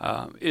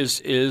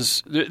 is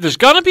there's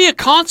going to be a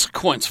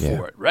consequence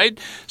for it, right?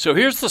 So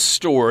here's the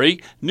story.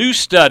 New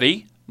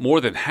study,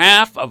 more than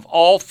half of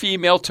all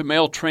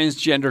female-to-male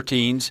transgender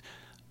teens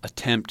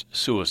attempt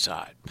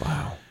suicide.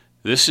 Wow.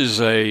 This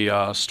is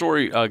a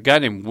story, a guy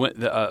named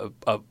a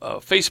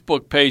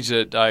Facebook page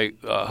that I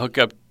hook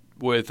up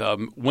with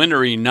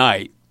Wintry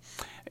Night,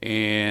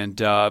 and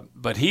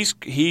but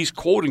he's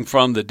quoting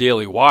from the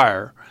Daily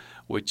Wire.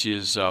 which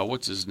is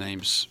what's his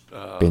name's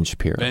Ben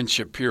Shapiro. Ben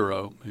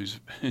Shapiro,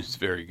 who's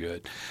very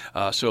good.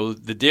 So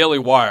the Daily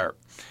Wire.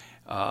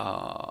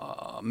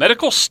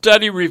 Medical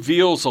study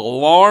reveals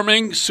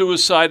alarming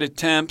suicide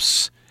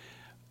attempts.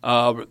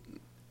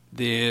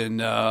 Then,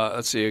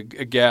 let's see, a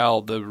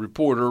gal, the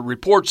reporter,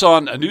 reports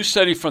on a new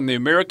study from the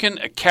American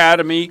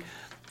Academy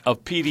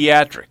of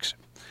Pediatrics.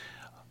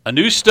 A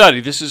new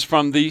study, this is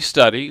from the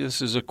study, this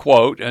is a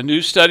quote, a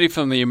new study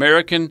from the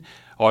American,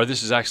 or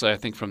this is actually, I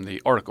think, from the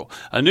article.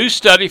 A new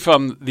study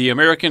from the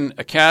American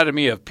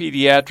Academy of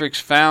Pediatrics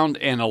found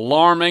an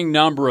alarming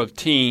number of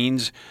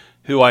teens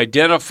who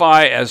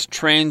identify as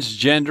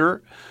transgender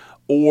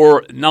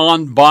or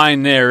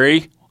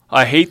non-binary.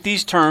 I hate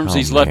these terms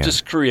these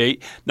leftists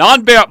create.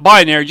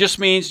 Non-binary just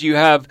means you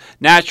have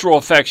natural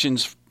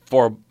affections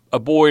for a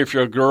boy if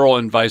you're a girl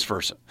and vice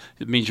versa.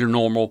 It means you're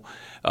normal.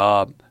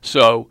 The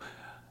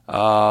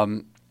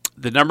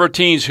number of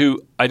teens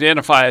who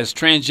identify as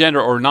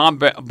transgender or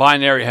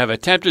non-binary have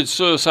attempted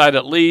suicide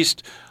at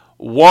least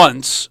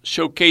once,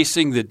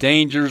 showcasing the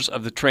dangers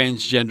of the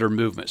transgender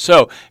movement.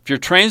 So if you're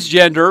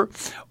transgender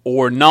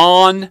or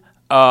non-natural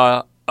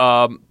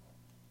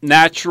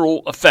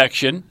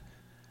affection,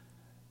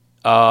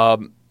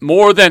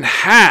 more than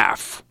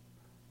half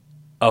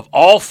of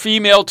all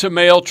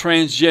female-to-male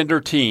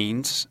transgender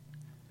teens,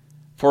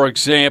 for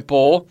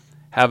example,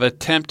 have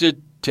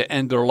attempted to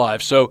end their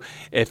life. So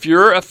if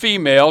you're a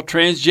female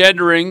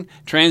transitioning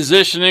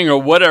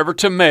or whatever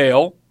to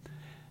male,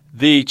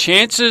 the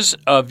chances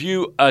of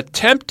you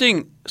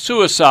attempting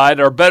suicide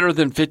are better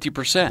than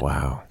 50%.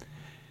 Wow.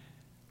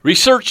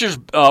 Researchers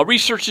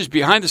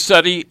behind the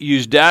study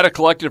used data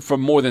collected from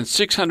more than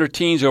 600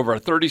 teens over a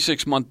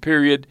 36-month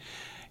period,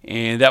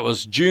 and that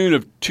was June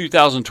of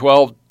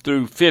 2012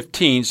 through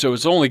 15, so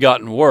it's only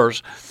gotten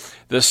worse.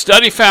 The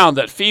study found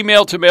that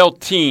female-to-male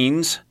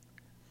teens,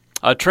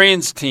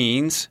 trans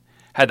teens,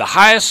 had the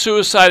highest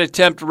suicide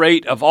attempt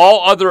rate of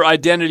all other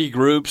identity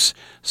groups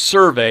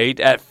surveyed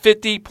at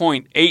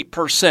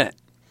 50.8%.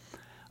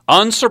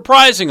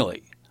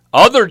 Unsurprisingly,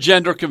 other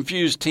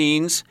gender-confused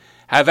teens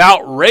have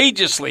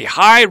outrageously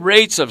high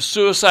rates of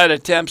suicide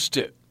attempts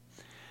too.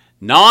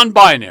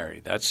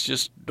 Non-binary, that's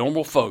just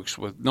normal folks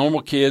with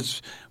normal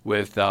kids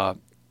with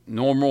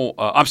non-binary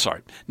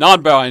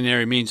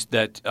means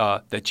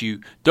that you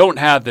don't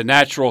have the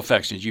natural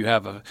affections. You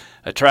have an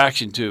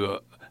attraction to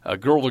a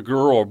girl to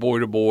girl or boy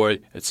to boy,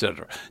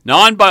 etc.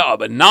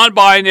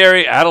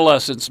 Non-binary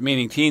adolescents,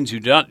 meaning teens who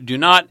do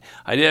not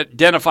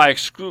identify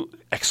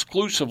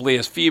exclusively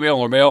as female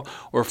or male,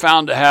 were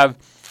found to have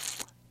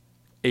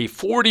a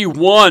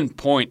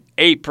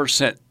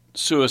 41.8%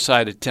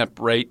 suicide attempt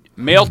rate.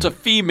 Male to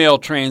female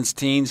trans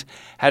teens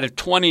had a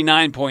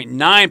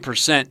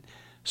 29.9%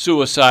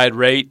 suicide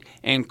rate,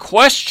 and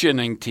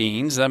questioning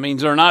teens, that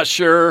means they're not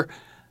sure,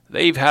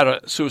 they've had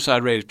a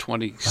suicide rate of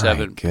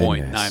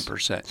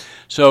 27.9%.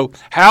 So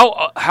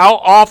how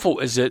awful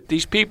is it,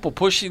 these people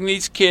pushing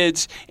these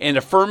kids and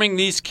affirming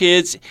these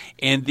kids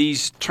and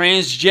these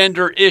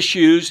transgender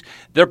issues,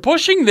 they're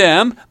pushing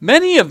them,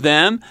 many of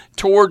them,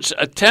 towards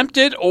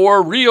attempted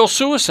or real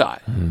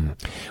suicide.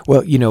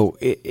 Well,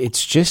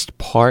 it's just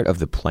part of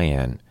the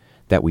plan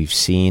that we've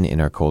seen in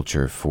our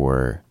culture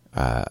for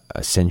a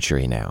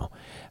century now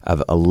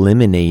of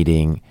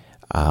eliminating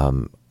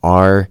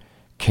our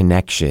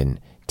connection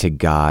to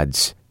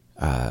God's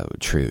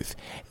truth.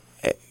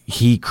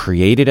 He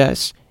created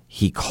us.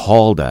 He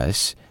called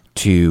us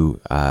to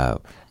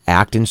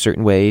act in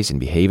certain ways and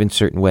behave in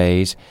certain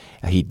ways.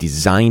 He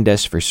designed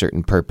us for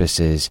certain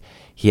purposes.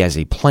 He has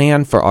a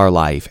plan for our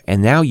life.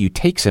 And now you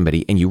take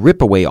somebody and you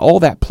rip away all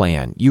that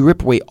plan. You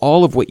rip away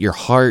all of what your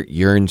heart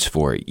yearns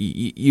for.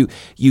 You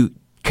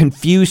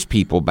confuse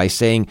people by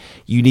saying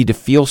you need to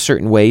feel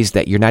certain ways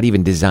that you're not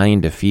even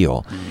designed to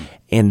feel.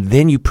 And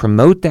then you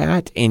promote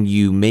that and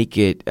you make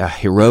it a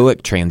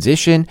heroic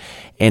transition.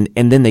 And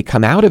then they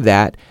come out of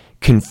that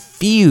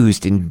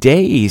confused and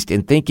dazed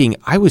and thinking,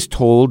 I was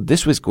told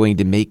this was going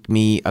to make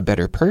me a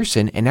better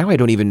person, and now I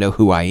don't even know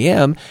who I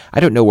am.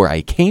 I don't know where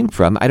I came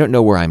from. I don't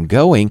know where I'm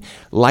going.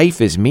 Life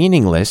is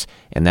meaningless,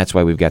 and that's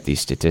why we've got these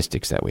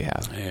statistics that we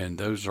have. And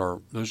those are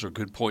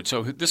good points.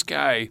 So this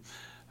guy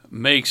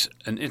makes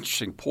an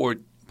interesting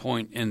point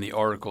in the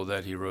article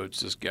that he wrote.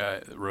 This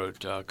guy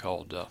wrote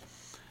called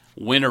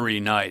Wintry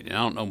Night, and I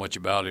don't know much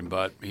about him,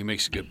 but he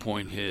makes a good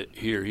point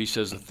here. He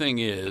says the thing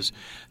is,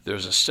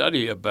 there's a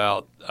study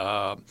about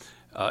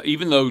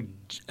even though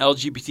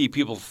LGBT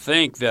people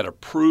think that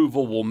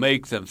approval will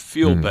make them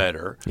feel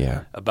better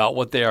about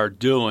what they are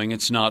doing,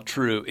 it's not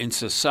true. In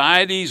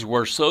societies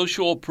where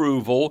social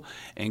approval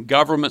and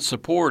government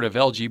support of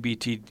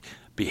LGBT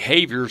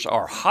behaviors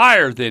are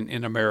higher than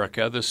in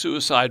America, the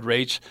suicide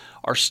rates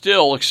are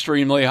still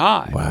extremely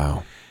high.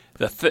 Wow.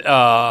 The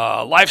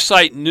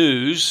LifeSite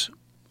News,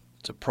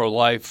 it's a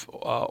pro-life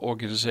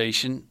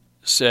organization,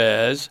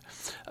 says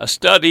a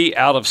study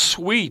out of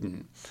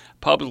Sweden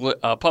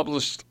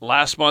published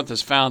last month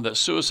has found that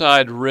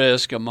suicide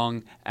risk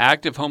among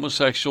active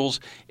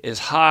homosexuals is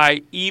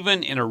high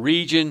even in a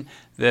region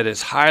that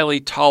is highly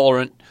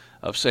tolerant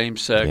of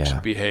same-sex Yeah.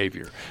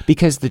 behavior.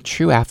 Because the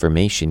true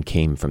affirmation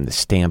came from the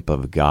stamp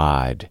of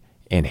God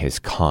and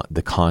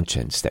the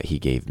conscience that he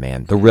gave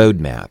man, the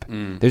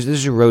roadmap. There's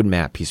a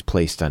roadmap he's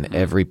placed on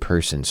every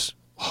person's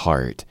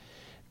heart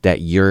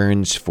that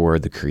yearns for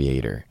the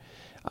Creator.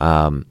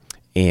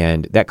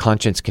 And that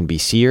conscience can be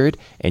seared,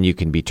 and you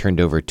can be turned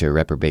over to a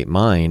reprobate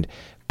mind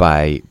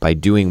by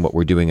doing what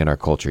we're doing in our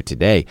culture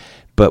today.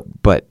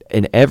 But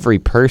in every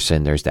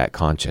person, there's that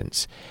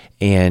conscience.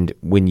 And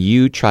when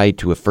you try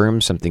to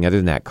affirm something other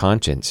than that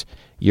conscience,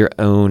 your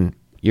own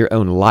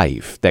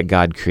life that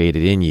God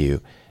created in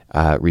you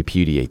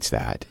repudiates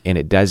that, and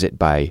it does it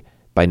by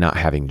not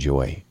having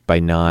joy, by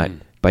not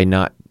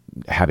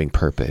having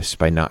purpose,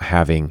 by not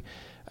having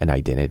an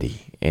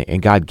identity.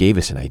 And God gave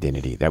us an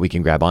identity that we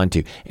can grab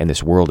onto, and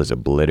this world is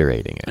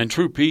obliterating it. And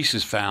true peace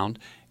is found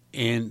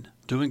in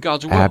doing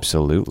God's will.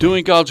 Absolutely.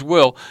 Doing God's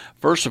will.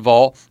 First of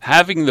all,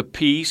 having the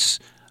peace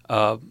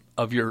of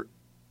your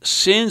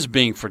sins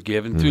being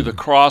forgiven through the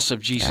cross of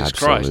Jesus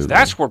Absolutely. Christ.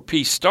 That's where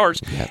peace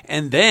starts. Yep.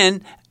 And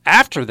then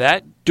after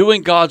that,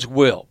 doing God's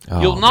will.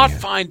 Oh, You'll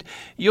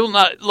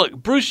not look,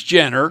 Bruce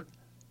Jenner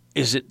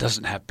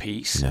doesn't have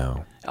peace.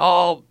 No.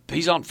 Oh,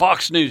 he's on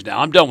Fox News now.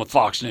 I'm done with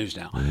Fox News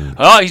now.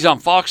 Oh, he's on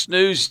Fox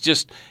News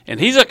and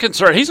he's a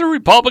conservative. He's a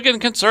Republican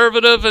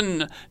conservative,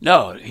 and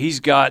no, he's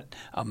got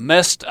a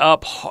messed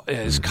up.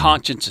 His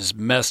conscience is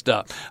messed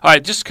up. All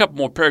right, just a couple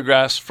more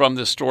paragraphs from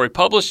this story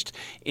published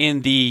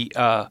in the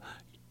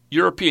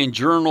European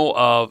Journal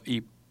of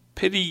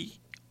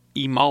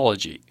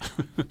Epidemiology.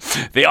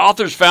 The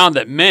authors found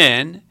that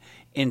men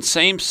in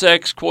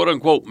same-sex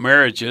quote-unquote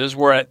marriages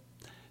were at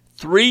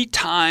 3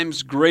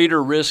 times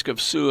greater risk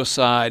of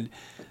suicide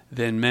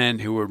than men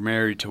who were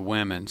married to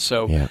women.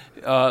 So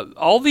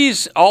all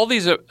these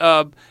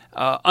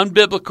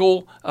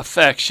unbiblical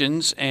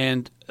affections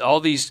and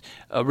all these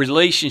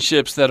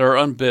relationships that are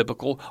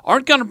unbiblical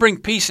aren't going to bring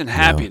peace and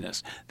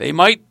happiness. They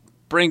might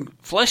bring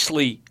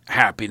fleshly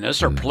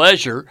happiness or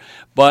pleasure,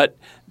 but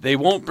they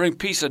won't bring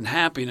peace and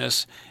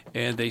happiness,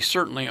 and they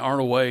certainly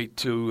aren't a way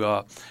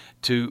to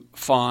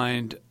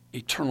find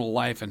eternal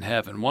life in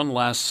heaven. One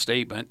last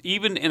statement.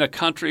 Even in a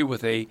country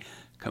with a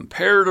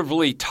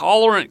comparatively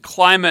tolerant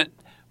climate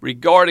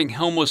regarding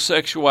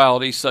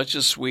homosexuality, such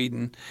as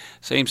Sweden,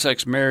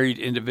 same-sex married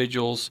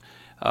individuals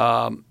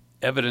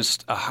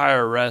evidenced a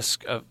higher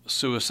risk of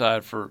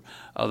suicide for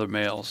other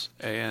males,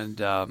 and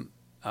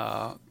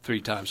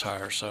 3 times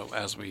higher. So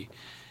as we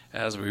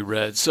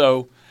read,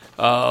 so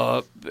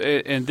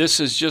and this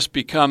is just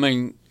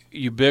becoming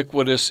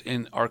ubiquitous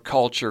in our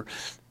culture.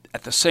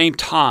 At the same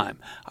time,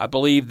 I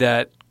believe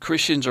that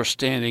Christians are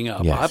standing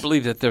up. Yes. I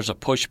believe that there's a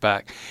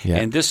pushback. Yeah.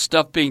 And this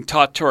stuff being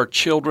taught to our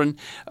children,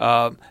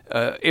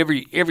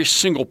 every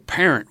single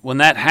parent, when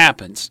that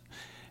happens,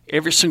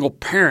 every single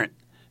parent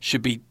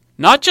should be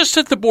not just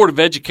at the Board of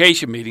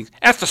Education meetings,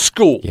 at the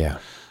school,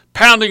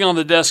 pounding on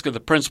the desk of the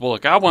principal.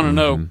 Look, I want to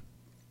know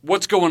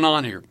what's going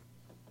on here.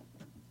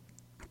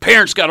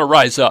 Parents got to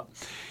rise up.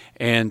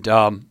 And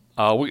I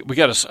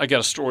got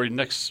a story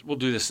next. We'll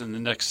do this in the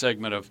next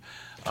segment of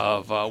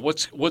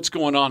what's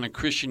going on in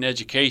Christian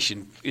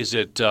education. Is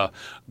it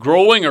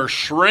growing or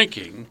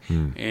shrinking?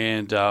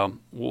 And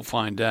we'll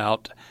find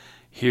out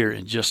here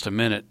in just a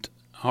minute.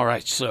 All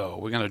right, so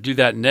we're going to do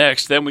that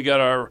next. Then we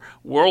got our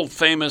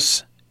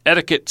world-famous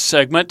etiquette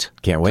segment.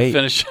 Can't wait. To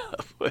finish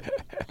up with.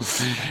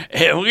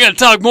 And we're going to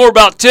talk more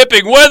about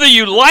tipping, whether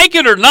you like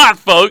it or not,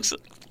 folks.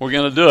 We're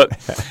going to do it.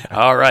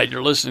 All right,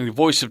 you're listening to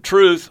Voice of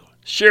Truth.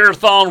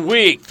 Share-a-thon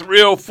week,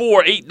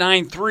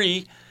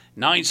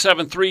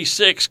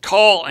 304-893-9736.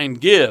 Call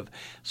and give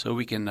so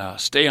we can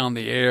stay on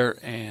the air,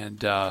 and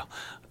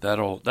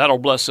that'll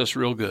bless us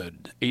real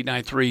good.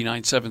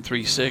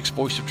 893-9736,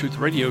 Voice of Truth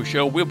Radio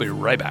Show. We'll be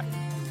right back.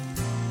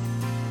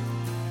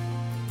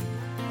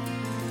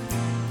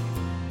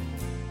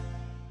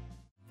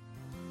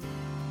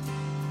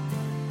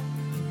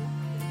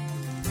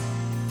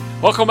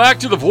 Welcome back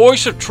to the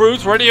Voice of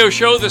Truth Radio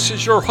Show. This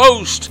is your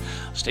host,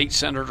 State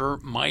Senator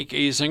Mike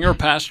Azinger.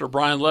 Pastor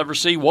Brian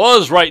Leversey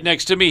was right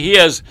next to me. He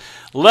has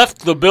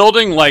left the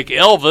building like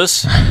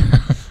Elvis.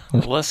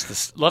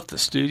 left the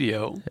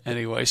studio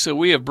anyway. So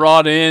we have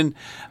brought in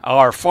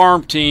our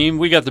farm team.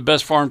 We got the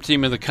best farm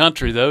team in the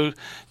country, though.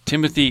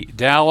 Timothy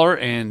Dowler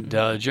and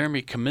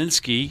Jeremy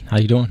Kaminsky. How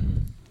you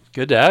doing?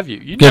 Good to have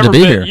you. Good to be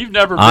here. You've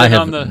never been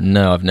on the...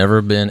 No, I've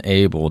never been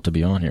able to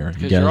be on here.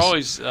 Because you're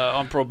always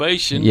on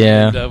probation.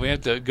 Yeah. And, we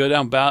have to go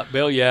down,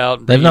 bail you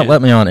out. They've not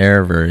let me on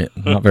air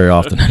not very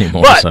often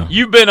anymore. But so.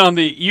 you've been on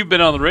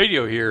the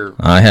radio here.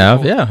 I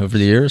have, over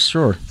the years,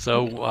 sure.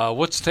 So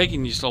what's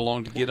taking you so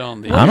long to get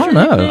on the... I don't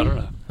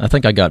know. I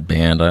think I got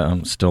banned.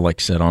 I'm still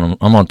set on.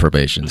 I'm on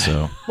probation.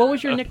 So. What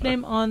was your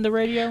nickname on the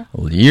radio?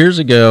 Well, years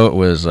ago, it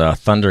was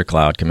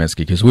Thundercloud Kaminsky,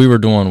 because we were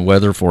doing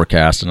weather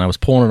forecast, and I was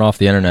pulling it off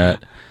the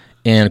internet.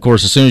 And, of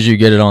course, as soon as you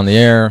get it on the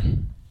air,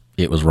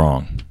 it was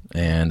wrong.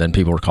 And then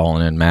people were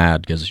calling in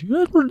mad because,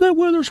 that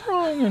weather's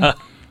wrong. And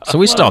so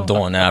we stopped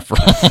doing that for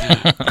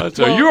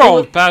So you were on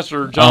with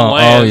Pastor John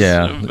Lance. Oh,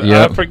 yeah.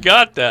 Yep. I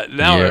forgot that.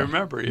 Now I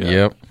remember. Yeah.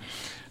 Yep.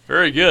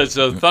 Very good.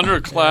 So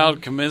Thundercloud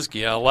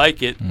Kaminsky, I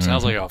like it.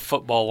 Sounds like a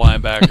football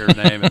linebacker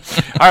name.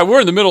 All right, we're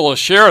in the middle of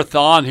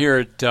Share-a-thon here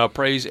at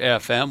Praise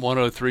FM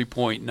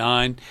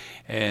 103.9,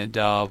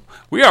 and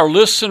we are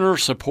listener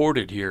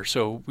supported here.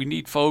 So we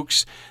need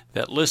folks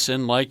that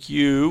listen, like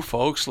you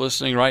folks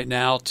listening right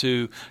now,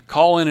 to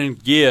call in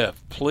and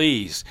give,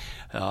 please.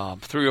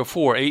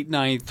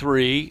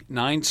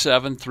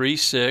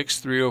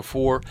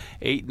 304-893-9736,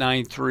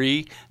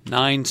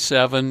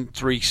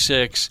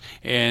 304-893-9736,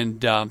 and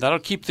that'll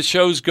keep the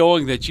shows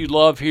going that you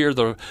love here,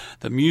 the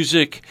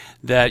music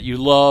that you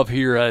love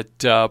here at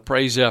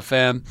Praise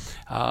FM.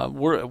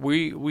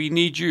 We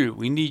need you.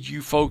 We need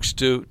you folks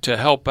to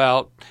help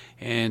out,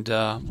 and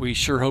we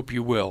sure hope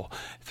you will.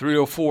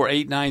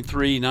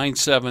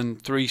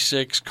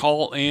 304-893-9736.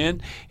 Call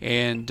in,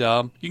 and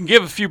you can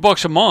give a few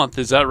bucks a month.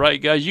 Is that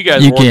right, guys? You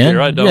guys work here,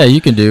 right? Yeah, you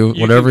can do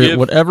whatever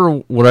you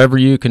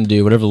can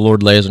do, whatever the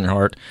Lord lays on your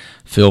heart.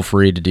 Feel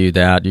free to do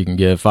that. You can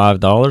give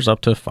 $5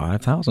 up to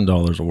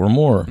 $5,000 or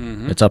more.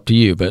 Mm-hmm. It's up to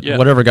you, but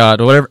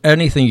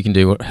anything you can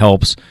do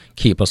helps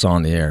keep us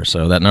on the air.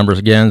 So that number is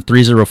again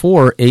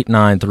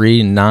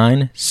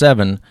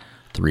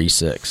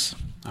 304-893-9736.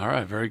 All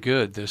right, very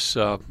good. This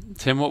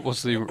Tim, what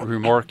was the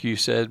remark you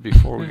said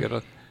before we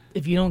got?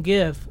 If you don't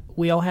give,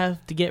 we all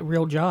have to get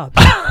real jobs.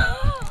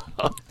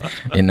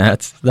 And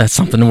that's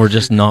something we're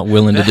just not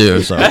willing to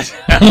do. So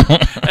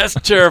that's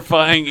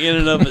terrifying in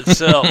and of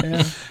itself.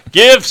 Yeah.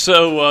 Give,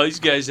 so these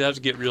guys have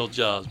to get real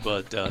jobs.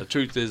 But the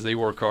truth is, they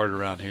work hard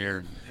around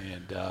here,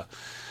 and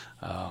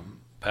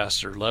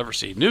Pastor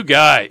Leversey, new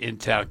guy in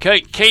town,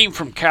 came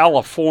from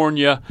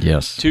California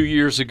 2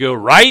 years ago,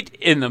 right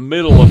in the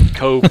middle of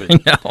COVID. Do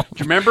you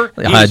remember?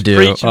 He was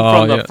preaching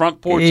from the front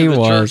porch of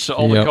the church to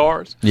all the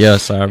cars.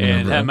 Yes, I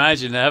remember. And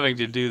imagine having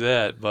to do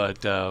that,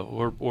 but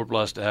we're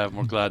blessed to have him.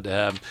 We're glad to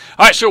have him.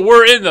 All right, so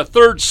we're in the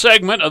third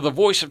segment of the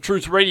Voice of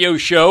Truth radio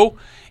show,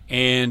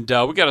 and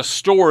we got a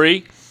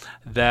story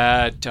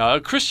that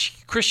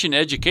Christian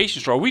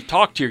education story. We've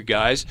talked to you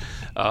guys.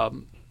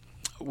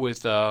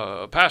 With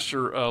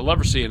Pastor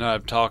Leversey and I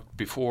have talked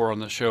before on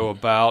the show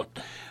about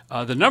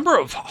the number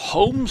of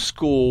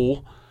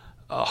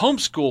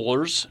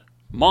homeschoolers,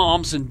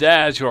 moms and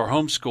dads who are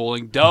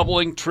homeschooling,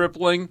 doubling,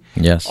 tripling,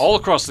 all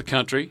across the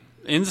country.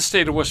 In the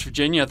state of West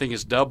Virginia, I think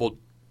it's doubled.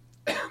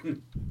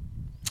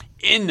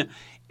 In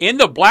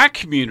the black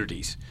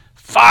communities,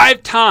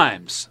 5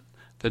 times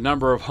the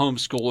number of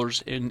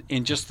homeschoolers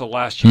in just the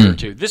last year or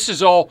two. This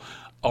is all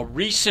a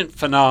recent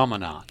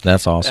phenomenon.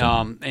 That's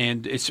awesome.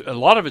 And a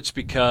lot of it's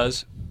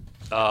because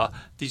the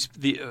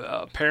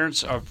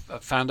parents have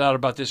found out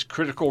about this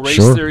critical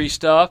race theory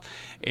stuff,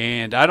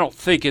 and I don't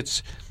think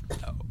it's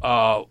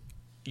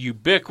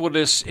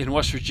ubiquitous in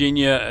West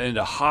Virginia and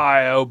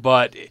Ohio,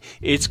 but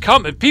it's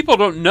coming. People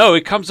don't know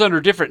it comes under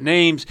different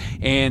names,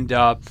 and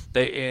the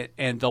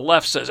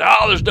left says,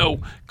 "Oh, there's no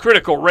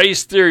critical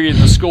race theory in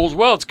the schools."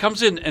 Well, it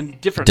comes in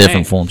different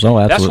names. Forms. Oh,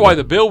 absolutely. That's why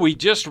the bill we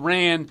just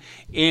ran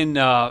in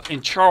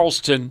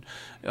Charleston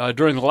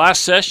during the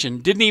last session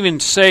didn't even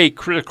say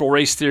critical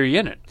race theory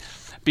in it,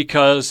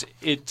 because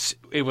it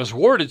was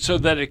worded so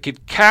that it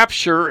could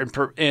capture and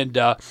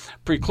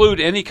preclude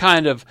any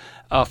kind of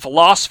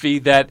philosophy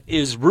that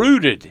is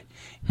rooted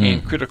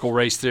in critical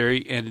race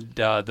theory. And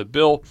the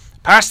bill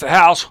passed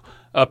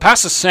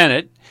the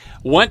Senate,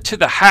 went to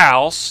the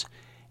House,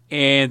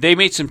 and they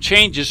made some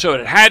changes, so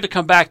it had to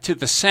come back to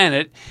the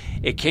Senate.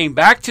 It came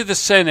back to the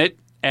Senate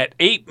at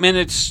 8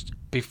 minutes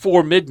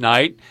before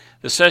midnight.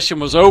 The session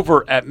was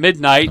over at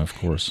midnight, of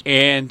course,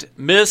 and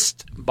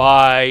missed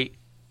by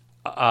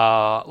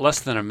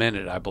less than a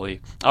minute, I believe.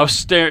 I was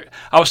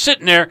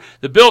sitting there.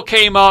 The bill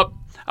came up.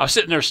 I was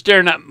sitting there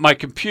staring at my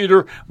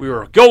computer. We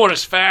were going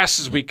as fast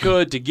as we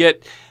could to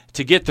get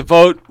the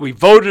vote. We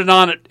voted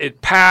on it.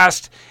 It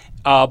passed.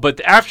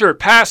 But after it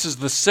passes,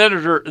 the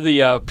Senate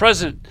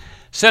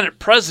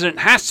president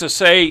has to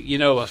say,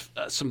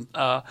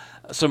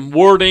 some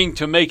wording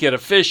to make it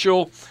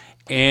official.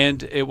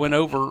 And it went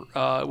over.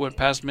 It went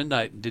past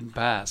midnight and didn't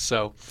pass.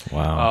 So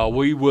wow.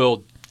 We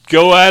will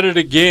go at it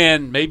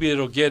again. Maybe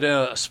it'll get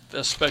a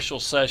special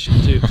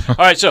session too. All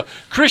right, so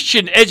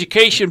Christian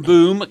education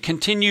boom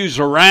continues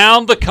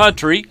around the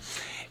country.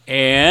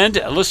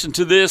 And listen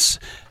to this,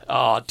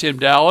 Tim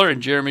Dowler and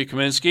Jeremy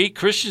Kaminsky.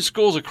 Christian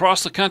schools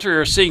across the country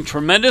are seeing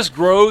tremendous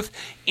growth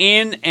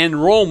in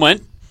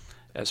enrollment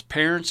as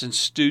parents and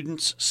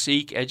students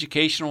seek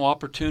educational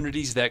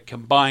opportunities that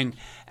combine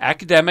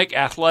academic,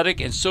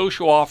 athletic, and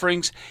social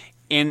offerings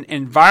in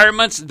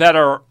environments that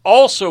are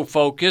also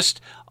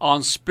focused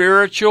on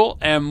spiritual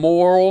and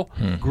moral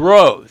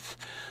growth.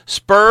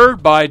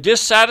 Spurred by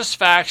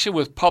dissatisfaction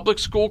with public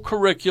school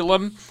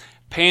curriculum,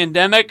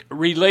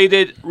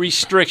 pandemic-related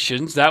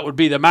restrictions, that would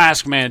be the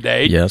mask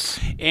mandate,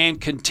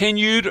 and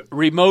continued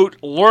remote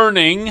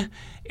learning.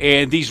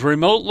 And these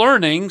remote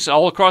learnings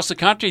all across the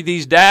country,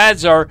 these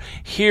dads are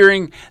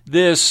hearing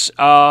this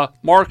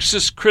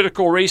Marxist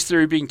critical race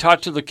theory being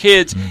taught to the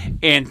kids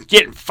and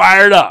getting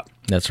fired up.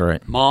 That's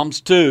right.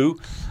 Moms too.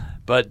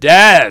 But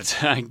dads,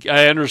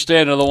 I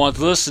understand, are the ones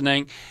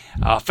listening.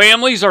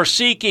 Families are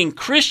seeking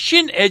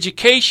Christian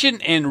education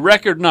in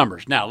record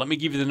numbers. Now, let me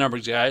give you the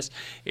numbers, guys,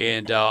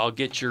 and I'll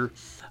get your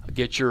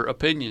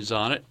opinions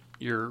on it,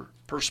 your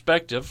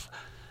perspective.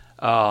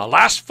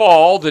 Last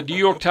fall, the New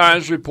York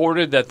Times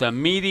reported that the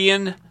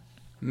median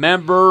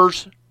member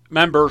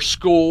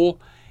school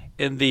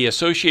in the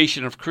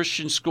Association of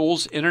Christian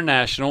Schools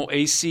International,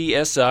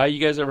 ACSI. You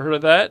guys ever heard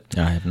of that?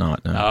 I have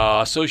not.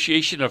 No.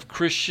 Association of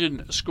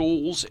Christian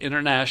Schools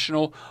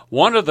International,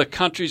 one of the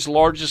country's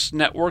largest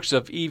networks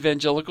of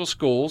evangelical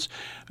schools,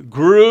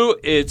 grew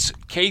its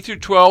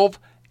K-12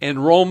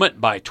 enrollment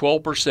by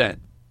 12%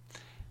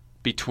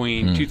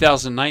 between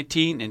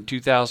 2019 and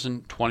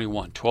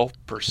 2021.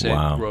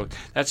 12% growth.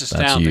 That's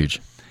astounding. That's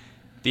huge.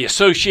 The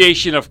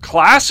Association of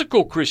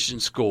Classical Christian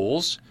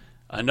Schools,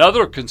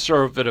 another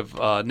conservative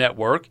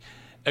network,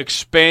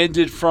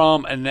 expanded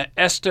from an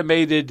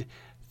estimated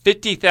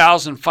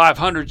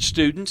 50,500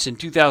 students in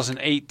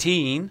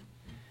 2018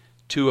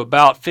 to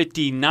about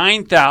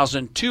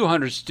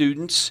 59,200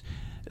 students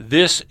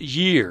this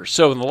year.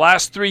 So in the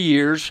last 3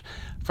 years,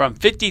 from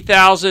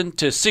 50,000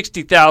 to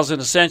 60,000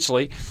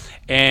 essentially,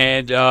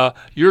 and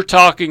you're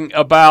talking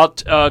about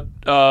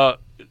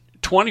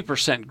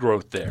 20%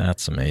 growth there.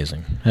 That's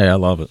amazing. Hey, I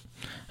love it.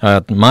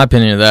 My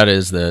opinion of that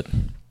is that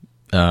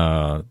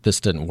this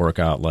didn't work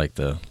out like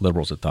the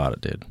liberals had thought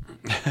it did.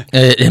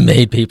 It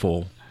made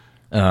people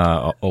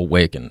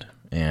awakened,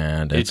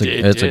 and it's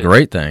a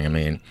great thing. I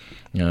mean,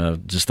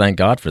 just thank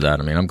God for that.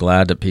 I mean, I'm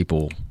glad that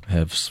people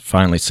have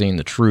finally seen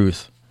the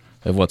truth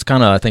of what's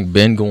kind of, I think,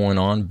 been going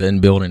on, been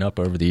building up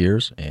over the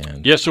years.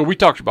 And yeah, so we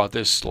talked about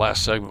this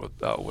last segment with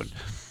when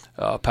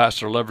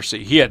Pastor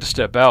Leversey. He had to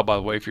step out, by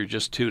the way, if you're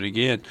just tuning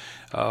in.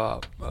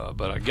 But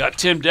I got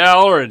Tim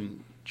Dowler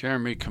and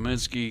Jeremy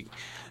Kaminsky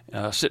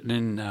sitting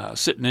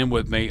in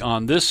with me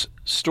on this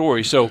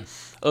story. So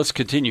let's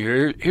continue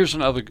here. Here's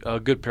another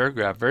good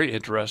paragraph, very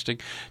interesting.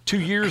 2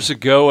 years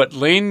ago at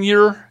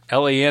Lanier,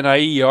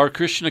 Lanier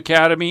Christian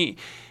Academy,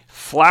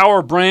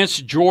 Flower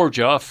Branch,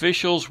 Georgia,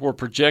 officials were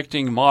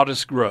projecting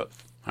modest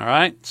growth. All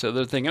right? So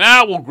they're thinking,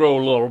 we'll grow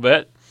a little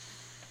bit,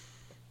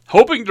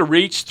 hoping to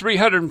reach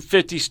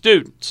 350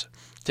 students.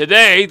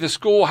 Today, the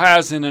school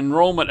has an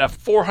enrollment of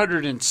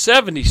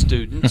 470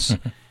 students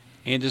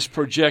and is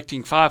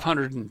projecting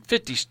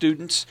 550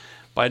 students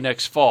by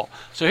next fall.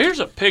 So here's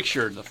a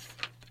picture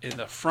in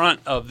the front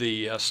of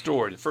the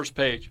story, the first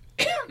page.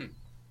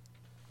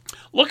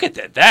 Look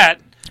at that.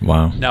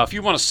 Wow. Now, if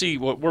you want to see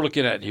what we're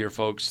looking at here,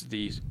 folks,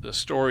 the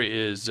story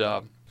is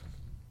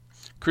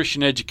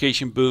Christian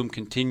education boom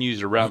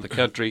continues around the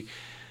country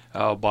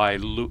by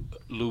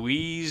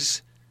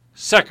Louise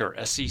Secker,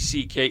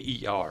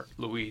 Secker,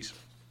 Louise.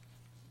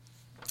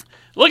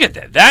 Look at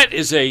that. That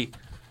is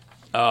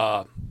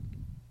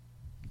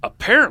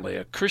apparently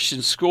a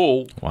Christian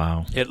school.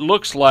 Wow. It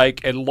looks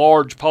like a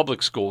large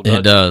public school.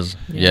 It does.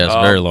 Yes,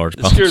 very large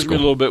public It school. scares me a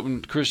little bit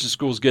when Christian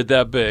schools get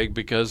that big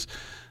because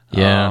they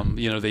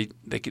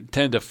can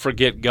tend to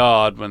forget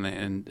God when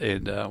they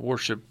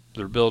worship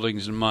their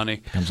buildings and money.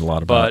 Becomes a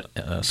lot about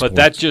but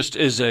that just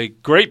is a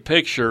great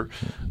picture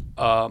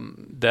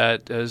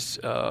that is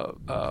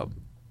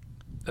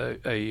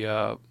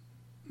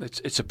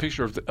it's a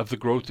picture of the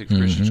growth in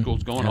Christian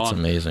schools going on. That's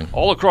amazing.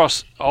 All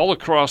across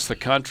the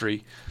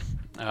country.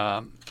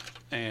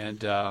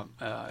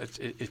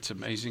 It's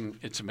amazing.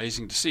 It's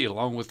amazing to see,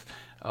 along with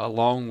the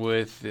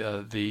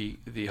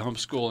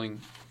homeschooling,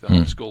 the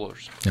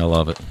homeschoolers. I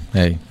love it.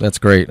 Hey, that's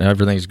great.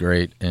 Everything's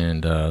great,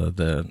 and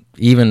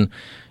even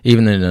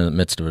in the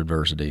midst of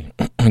adversity,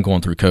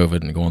 going through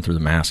COVID and going through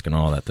the mask and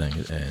all that thing,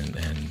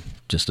 and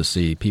just to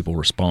see people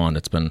respond,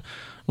 it's been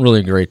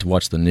really great to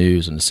watch the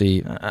news and to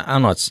see.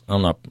 I'm not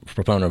a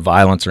proponent of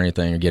violence or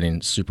anything or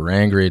getting super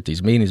angry at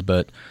these meetings,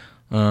 but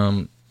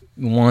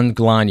one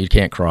line you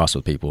can't cross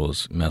with people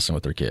is messing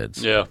with their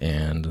kids. Yeah,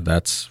 and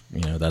that's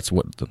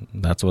what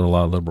a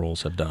lot of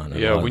liberals have done.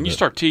 Yeah, when you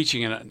start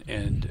teaching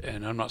and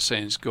I'm not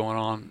saying it's going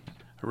on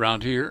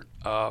around here.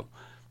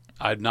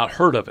 I've not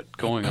heard of it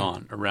going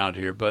on around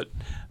here, but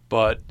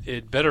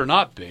it better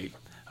not be.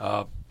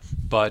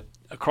 But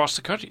across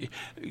the country,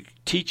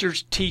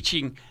 teachers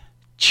teaching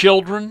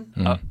children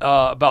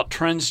about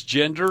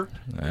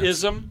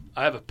transgenderism.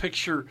 I have a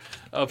picture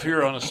of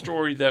here on a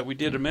story that we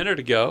did a minute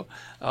ago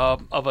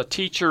of a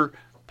teacher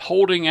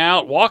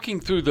walking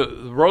through the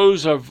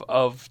rows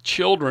of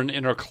children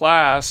in her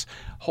class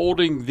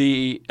holding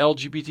the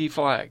LGBT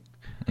flag.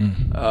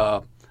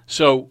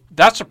 So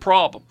that's a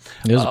problem.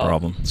 It is a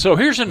problem. So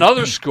here's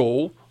another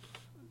school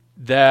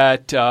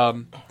that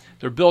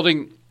they're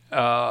building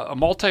a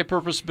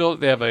multi-purpose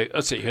building. They have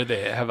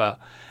they have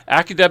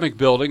academic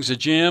buildings, a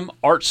gym,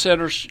 art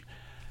centers,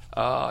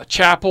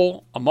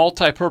 chapel, a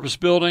multi-purpose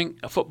building,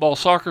 a football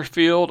soccer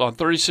field on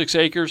 36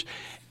 acres,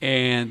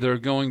 and they're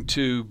going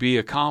to be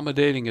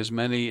accommodating as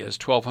many as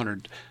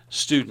 1,200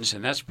 students,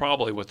 and that's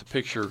probably what the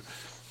picture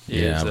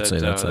is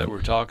that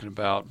we're talking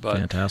about. But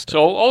fantastic. So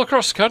all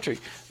across the country,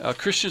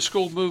 Christian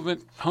school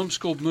movement,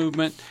 homeschool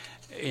movement,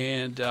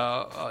 and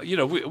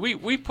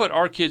we put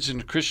our kids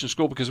into Christian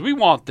school because we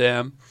want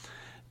them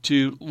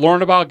to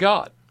learn about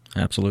God.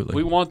 Absolutely.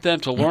 We want them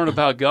to learn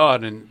about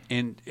God. And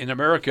in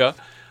America,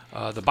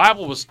 the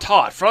Bible was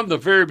taught from the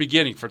very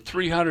beginning for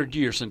 300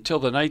 years until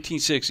the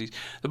 1960s.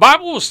 The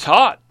Bible was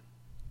taught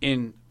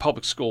in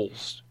public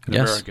schools in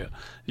America.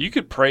 You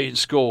could pray in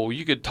school.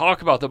 You could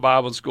talk about the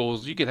Bible in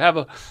schools. You could have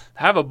a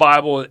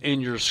Bible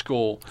in your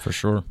school. For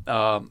sure.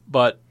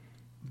 But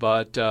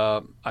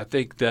I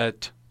think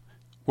that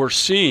we're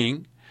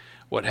seeing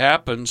what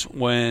happens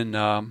when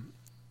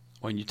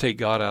you take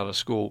God out of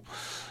school.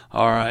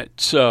 All right.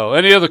 So,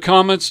 any other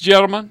comments,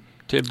 gentlemen?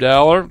 Tim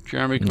Dowler,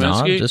 Jeremy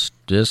Kaminsky? No,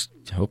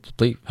 just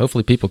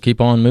hopefully people keep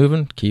on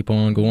moving, keep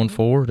on going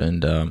forward,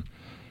 and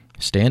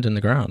stand in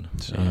the ground.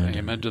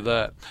 Amen to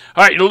that.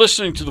 All right, you're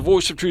listening to the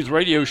Voice of Truth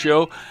radio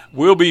show.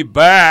 We'll be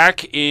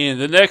back in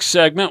the next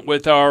segment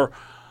with our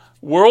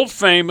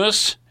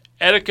world-famous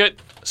etiquette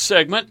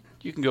segment.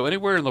 You can go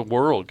anywhere in the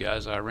world,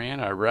 guys.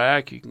 Iran,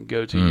 Iraq. You can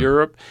go to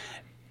Europe.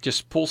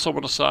 Just pull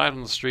someone aside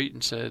on the street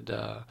and say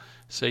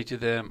to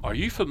them, "Are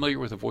you familiar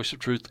with the Voice of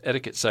Truth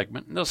etiquette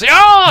segment?" And they'll say,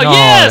 "Oh,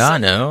 yes, I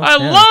know. I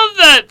love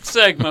that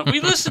segment.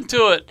 We listen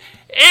to it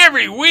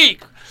every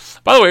week."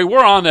 By the way,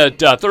 we're on at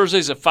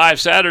Thursdays at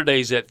 5,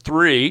 Saturdays at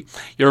 3.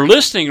 You're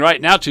listening right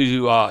now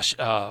to us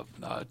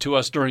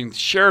during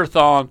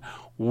Share-a-thon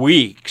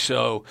week.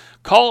 So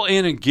call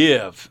in and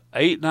give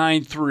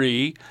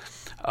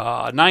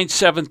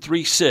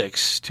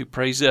 893-9736 to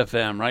Praise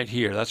FM right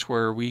here. That's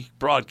where we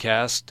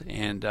broadcast,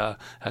 and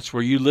that's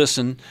where you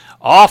listen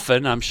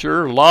often, I'm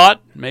sure, a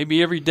lot,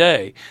 maybe every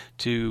day,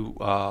 to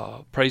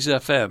Praise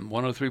FM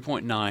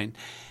 103.9.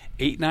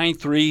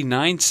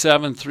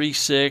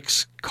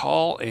 893-9736.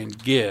 Call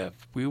and give.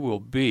 We will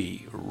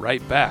be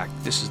right back.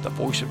 This is the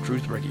Voice of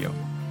Truth Radio.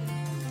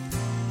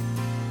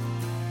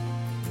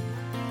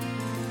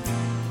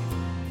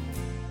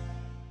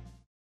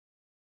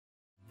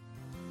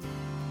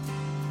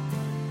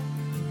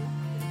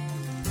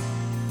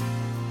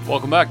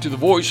 Welcome back to the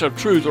Voice of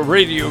Truth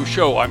radio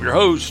show. I'm your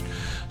host,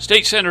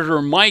 State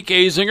Senator Mike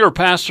Azinger.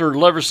 Pastor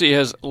Leversey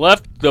has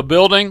left the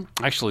building,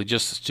 actually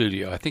just the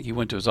studio. I think he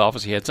went to his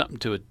office. He had something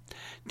to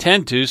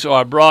attend to, so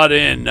I brought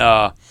in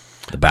the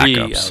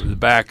backups. The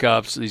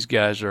backups. These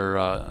guys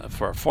are,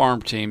 for a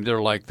farm team,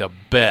 they're like the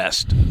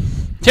best.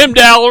 Tim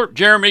Dowler,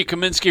 Jeremy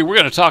Kaminsky. We're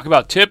going to talk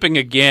about tipping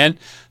again.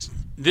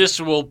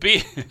 This will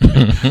be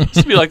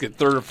like the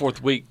third or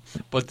fourth week,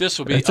 but this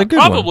will be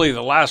probably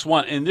the last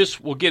one, and this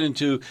will get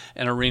into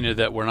an arena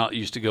that we're not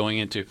used to going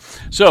into.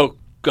 So,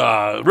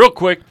 real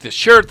quick, the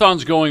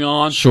Share-a-thon's going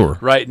on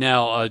right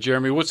now.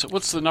 Jeremy,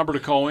 what's the number to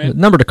call in? The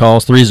number to call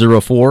is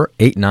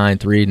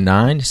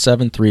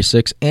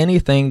 304-893-9736.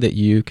 Anything that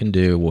you can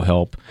do will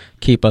help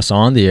keep us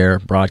on the air,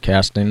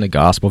 broadcasting the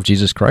gospel of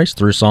Jesus Christ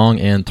through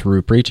song and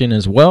through preaching,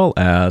 as well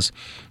as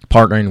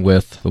partnering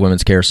with the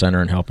Women's Care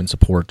Center and helping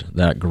support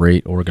that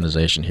great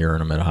organization here in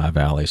the Mid-Ohio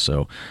Valley.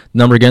 So,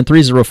 number again,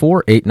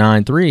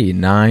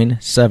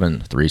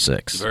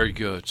 304-893-9736. Very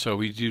good. So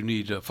we do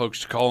need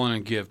folks to call in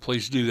and give.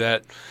 Please do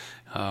that.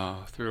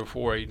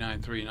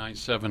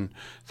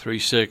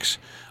 304-893-9736.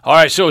 All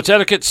right, so it's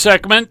etiquette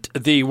segment,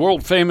 the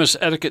world-famous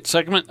etiquette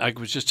segment. I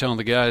was just telling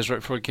the guys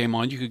right before it came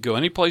on, you could go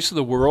any place in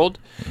the world.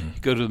 You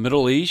could go to the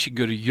Middle East, you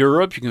can go to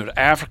Europe, you can go to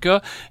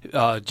Africa.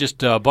 Just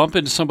bump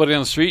into somebody on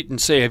the street and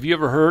say, "Have you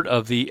ever heard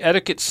of the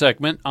etiquette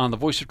segment on the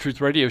Voice of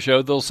Truth radio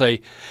show?" They'll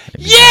say,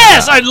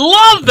 "Yes, I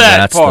love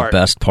that part."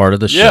 That's the best part of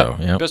the show.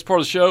 Yep. Best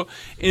part of the show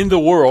in the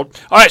world.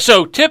 All right,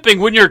 so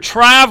tipping when you're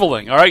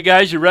traveling. All right,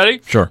 guys, you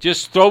ready? Sure.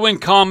 Just throw in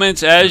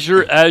comments as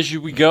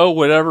we go,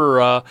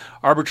 whatever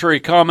arbitrary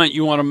comment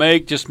you want to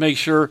make. Just make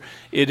sure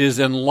it is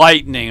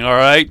enlightening, all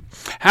right?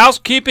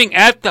 Housekeeping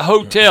at the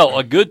hotel.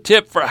 A good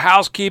tip for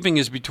housekeeping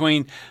is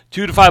between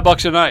 $2 to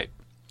 $5 a night.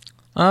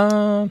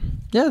 Yeah,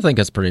 I think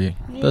that's pretty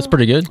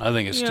good. I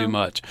think it's too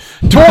much.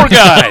 Tour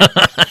guide.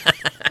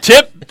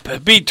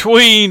 Tip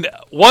between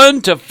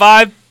 $1 to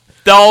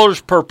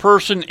 $5 per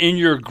person in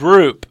your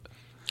group.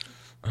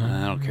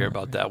 I don't care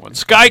about that one.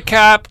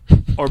 Skycap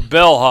or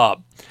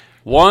bellhop.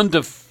 $1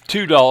 to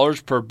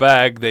 $2 per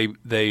bag. They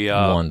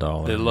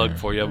 $1 they lug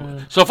for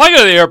you. So if I go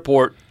to the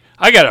airport,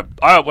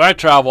 when I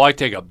travel, I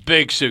take a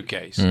big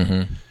suitcase.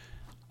 Mm-hmm.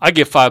 I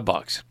get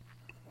 $5.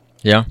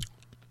 Yeah.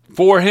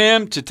 For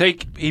him to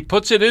take, he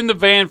puts it in the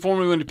van for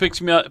me when he picks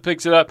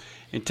it up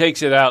and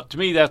takes it out. To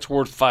me, that's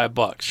worth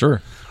 $5.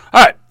 Sure.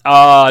 All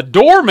right.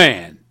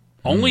 Doorman.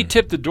 Only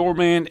tip the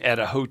doorman at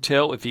a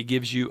hotel if he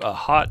gives you a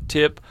hot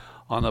tip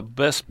on the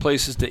best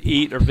places to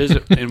eat or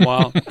visit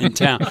while in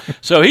town.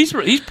 So he's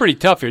pretty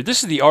tough here.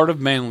 This is the Art of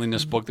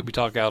Manliness book that we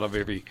talk out of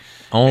every.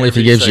 Only if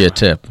he gives you a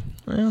tip.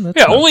 Well,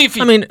 only if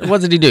he. I mean,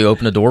 what did he do?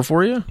 Open a door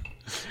for you?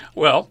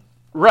 Well,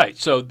 right.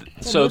 So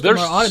there's more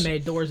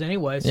automated doors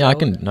anyway. So. Yeah, I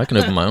can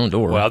open my own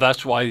door. Well,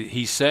 that's why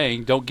he's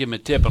saying don't give him a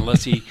tip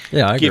unless he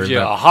I gives you agree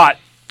with that. a hot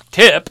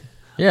tip.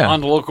 Yeah.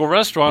 On the local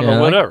restaurant or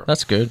whatever.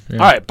 That's good. Yeah.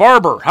 All right,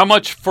 barber. How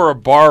much for a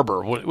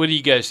barber? What do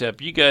you guys have?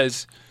 You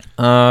guys?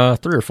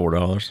 $3 or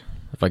 $4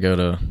 if I go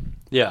to.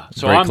 Yeah,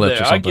 so Great I'm Clips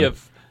there. or I something.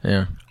 give.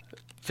 Yeah.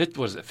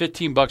 Was it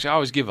 $15? I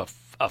always give a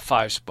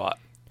 5 spot.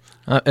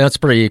 That's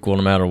pretty equal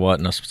no matter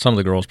what. And some of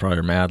the girls probably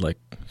are mad. Like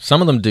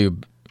some of them do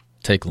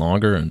take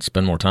longer and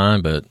spend more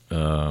time. But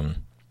and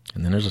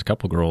then there's a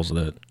couple girls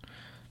that,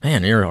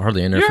 man, you're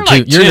hardly in there You're for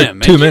like you're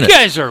Tim, in 2 man. minutes. You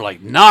guys are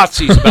like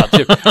Nazis about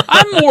Tim.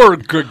 I'm more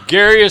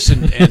gregarious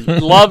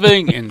and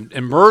loving and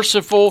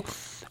merciful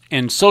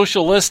and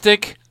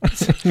socialistic.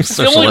 It's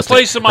the only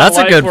place in my That's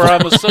a life good where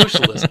point. I'm a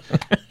socialist.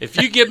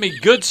 If you give me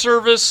good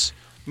service,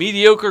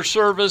 mediocre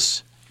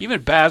service,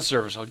 even bad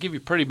service, I'll give you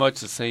pretty much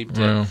the same tip.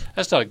 Yeah.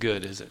 That's not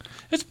good, is it?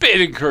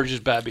 It encourages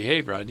bad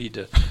behavior. I need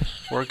to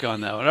work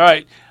on that one. All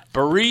right.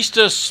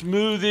 Barista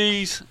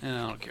smoothies. And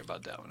I don't care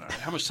about that one. All right.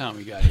 How much time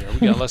we got here? We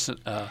got less than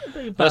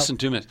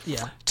 2 minutes.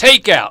 Yeah.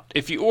 Takeout.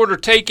 If you order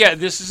takeout,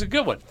 this is a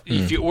good one.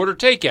 If you order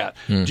takeout,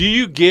 do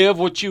you give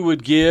what you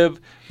would give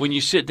when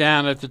you sit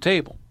down at the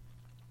table?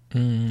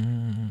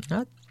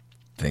 I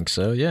think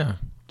so. Yeah.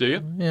 Do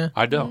you? Yeah.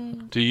 I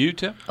don't. Do you,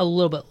 Tim? A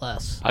little bit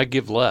less. I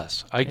give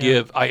less.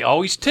 I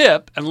always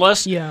tip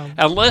unless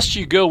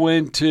you go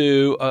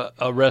into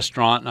a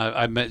restaurant. And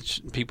I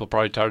mentioned, people are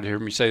probably tired of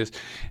hearing me say this,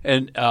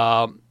 and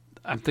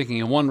I'm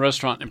thinking of one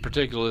restaurant in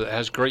particular that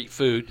has great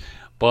food.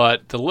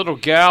 But the little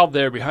gal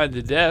there behind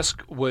the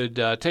desk would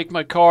take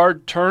my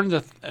card, turn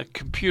the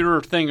computer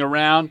thing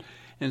around,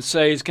 and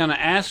say, "He's going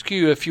to ask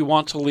you if you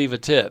want to leave a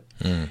tip."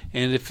 And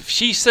if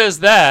she says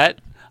that,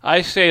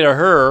 I say to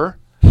her,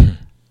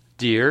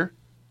 "Dear,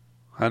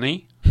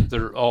 honey,"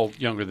 they're all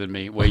younger than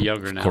me, way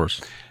younger now. Of course.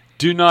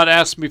 "Do not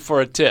ask me for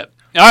a tip."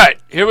 All right,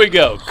 here we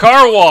go.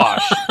 Car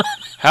wash.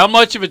 How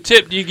much of a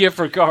tip do you give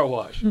for a car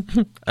wash?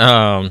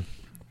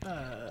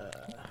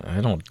 I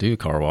don't do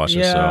car washes,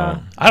 Yeah. so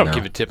I don't no.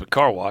 give a tip at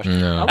car wash.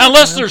 No.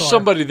 Unless there's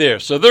somebody there.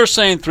 So they're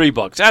saying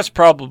 $3. That's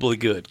probably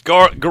good.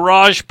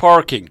 Garage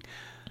parking.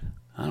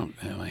 I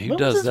don't know. Who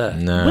does that?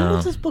 No. When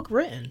was this book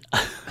written?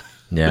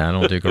 Yeah, I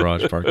don't do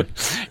garage parking.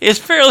 It's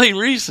fairly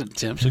recent,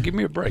 Tim, so give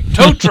me a break.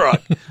 Tow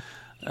truck.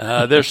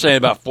 They're saying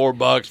about $4,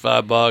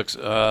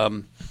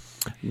 $5.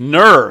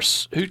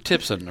 Nurse. Who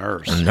tips a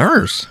nurse? A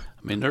nurse? I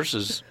mean,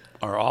 nurses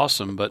are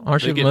awesome, but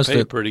Aren't they you get most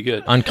paid pretty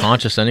good.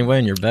 unconscious anyway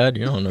in your bed?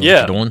 You don't know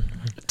Yeah. what you're doing.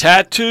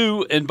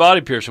 Tattoo and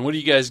body piercing. What do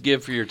you guys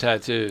give for your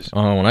tattoos?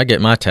 Oh, when I get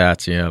my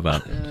tats,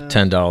 about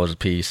 $10 a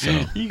piece.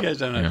 So You guys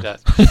don't have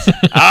tats.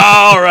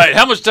 All right.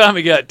 How much time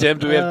we got, Tim?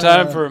 Do we have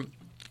time for...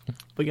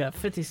 We got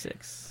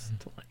 56.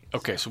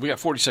 Okay, so we got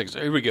 40 seconds.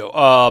 Here we go.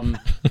 All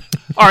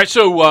right,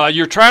 so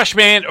your trash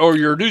man or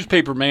your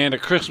newspaper man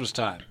at Christmas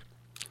time?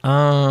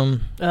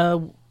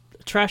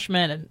 Trash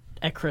man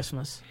at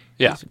Christmas.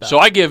 Yeah, so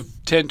I give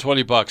 $10,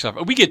 $20 off.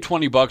 We get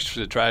 $20 for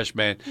the trash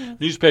man.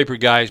 Newspaper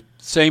guy,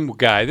 same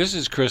guy. This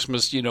is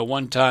Christmas,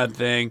 one-time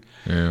thing.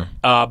 yeah.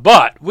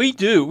 But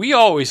we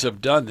always have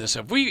done this.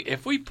 If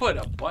we put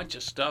a bunch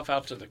of stuff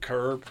out to the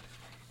curb,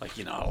 like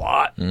a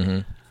lot,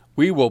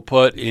 we will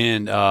put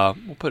in a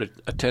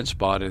tent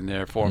spot in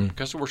there for them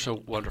because we're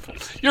so wonderful.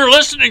 You're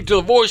listening to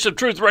the Voice of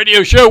Truth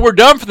radio show. We're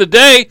done for the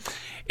day.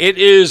 It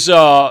is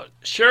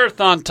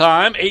Share-a-thon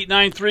time,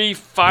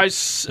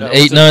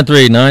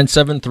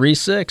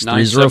 893-9736,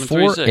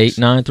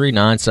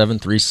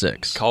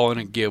 304-893-9736. Call in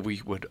and give.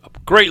 We would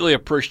greatly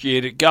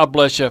appreciate it. God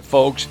bless you,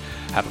 folks.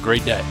 Have a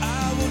great day.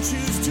 I will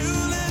choose to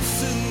live.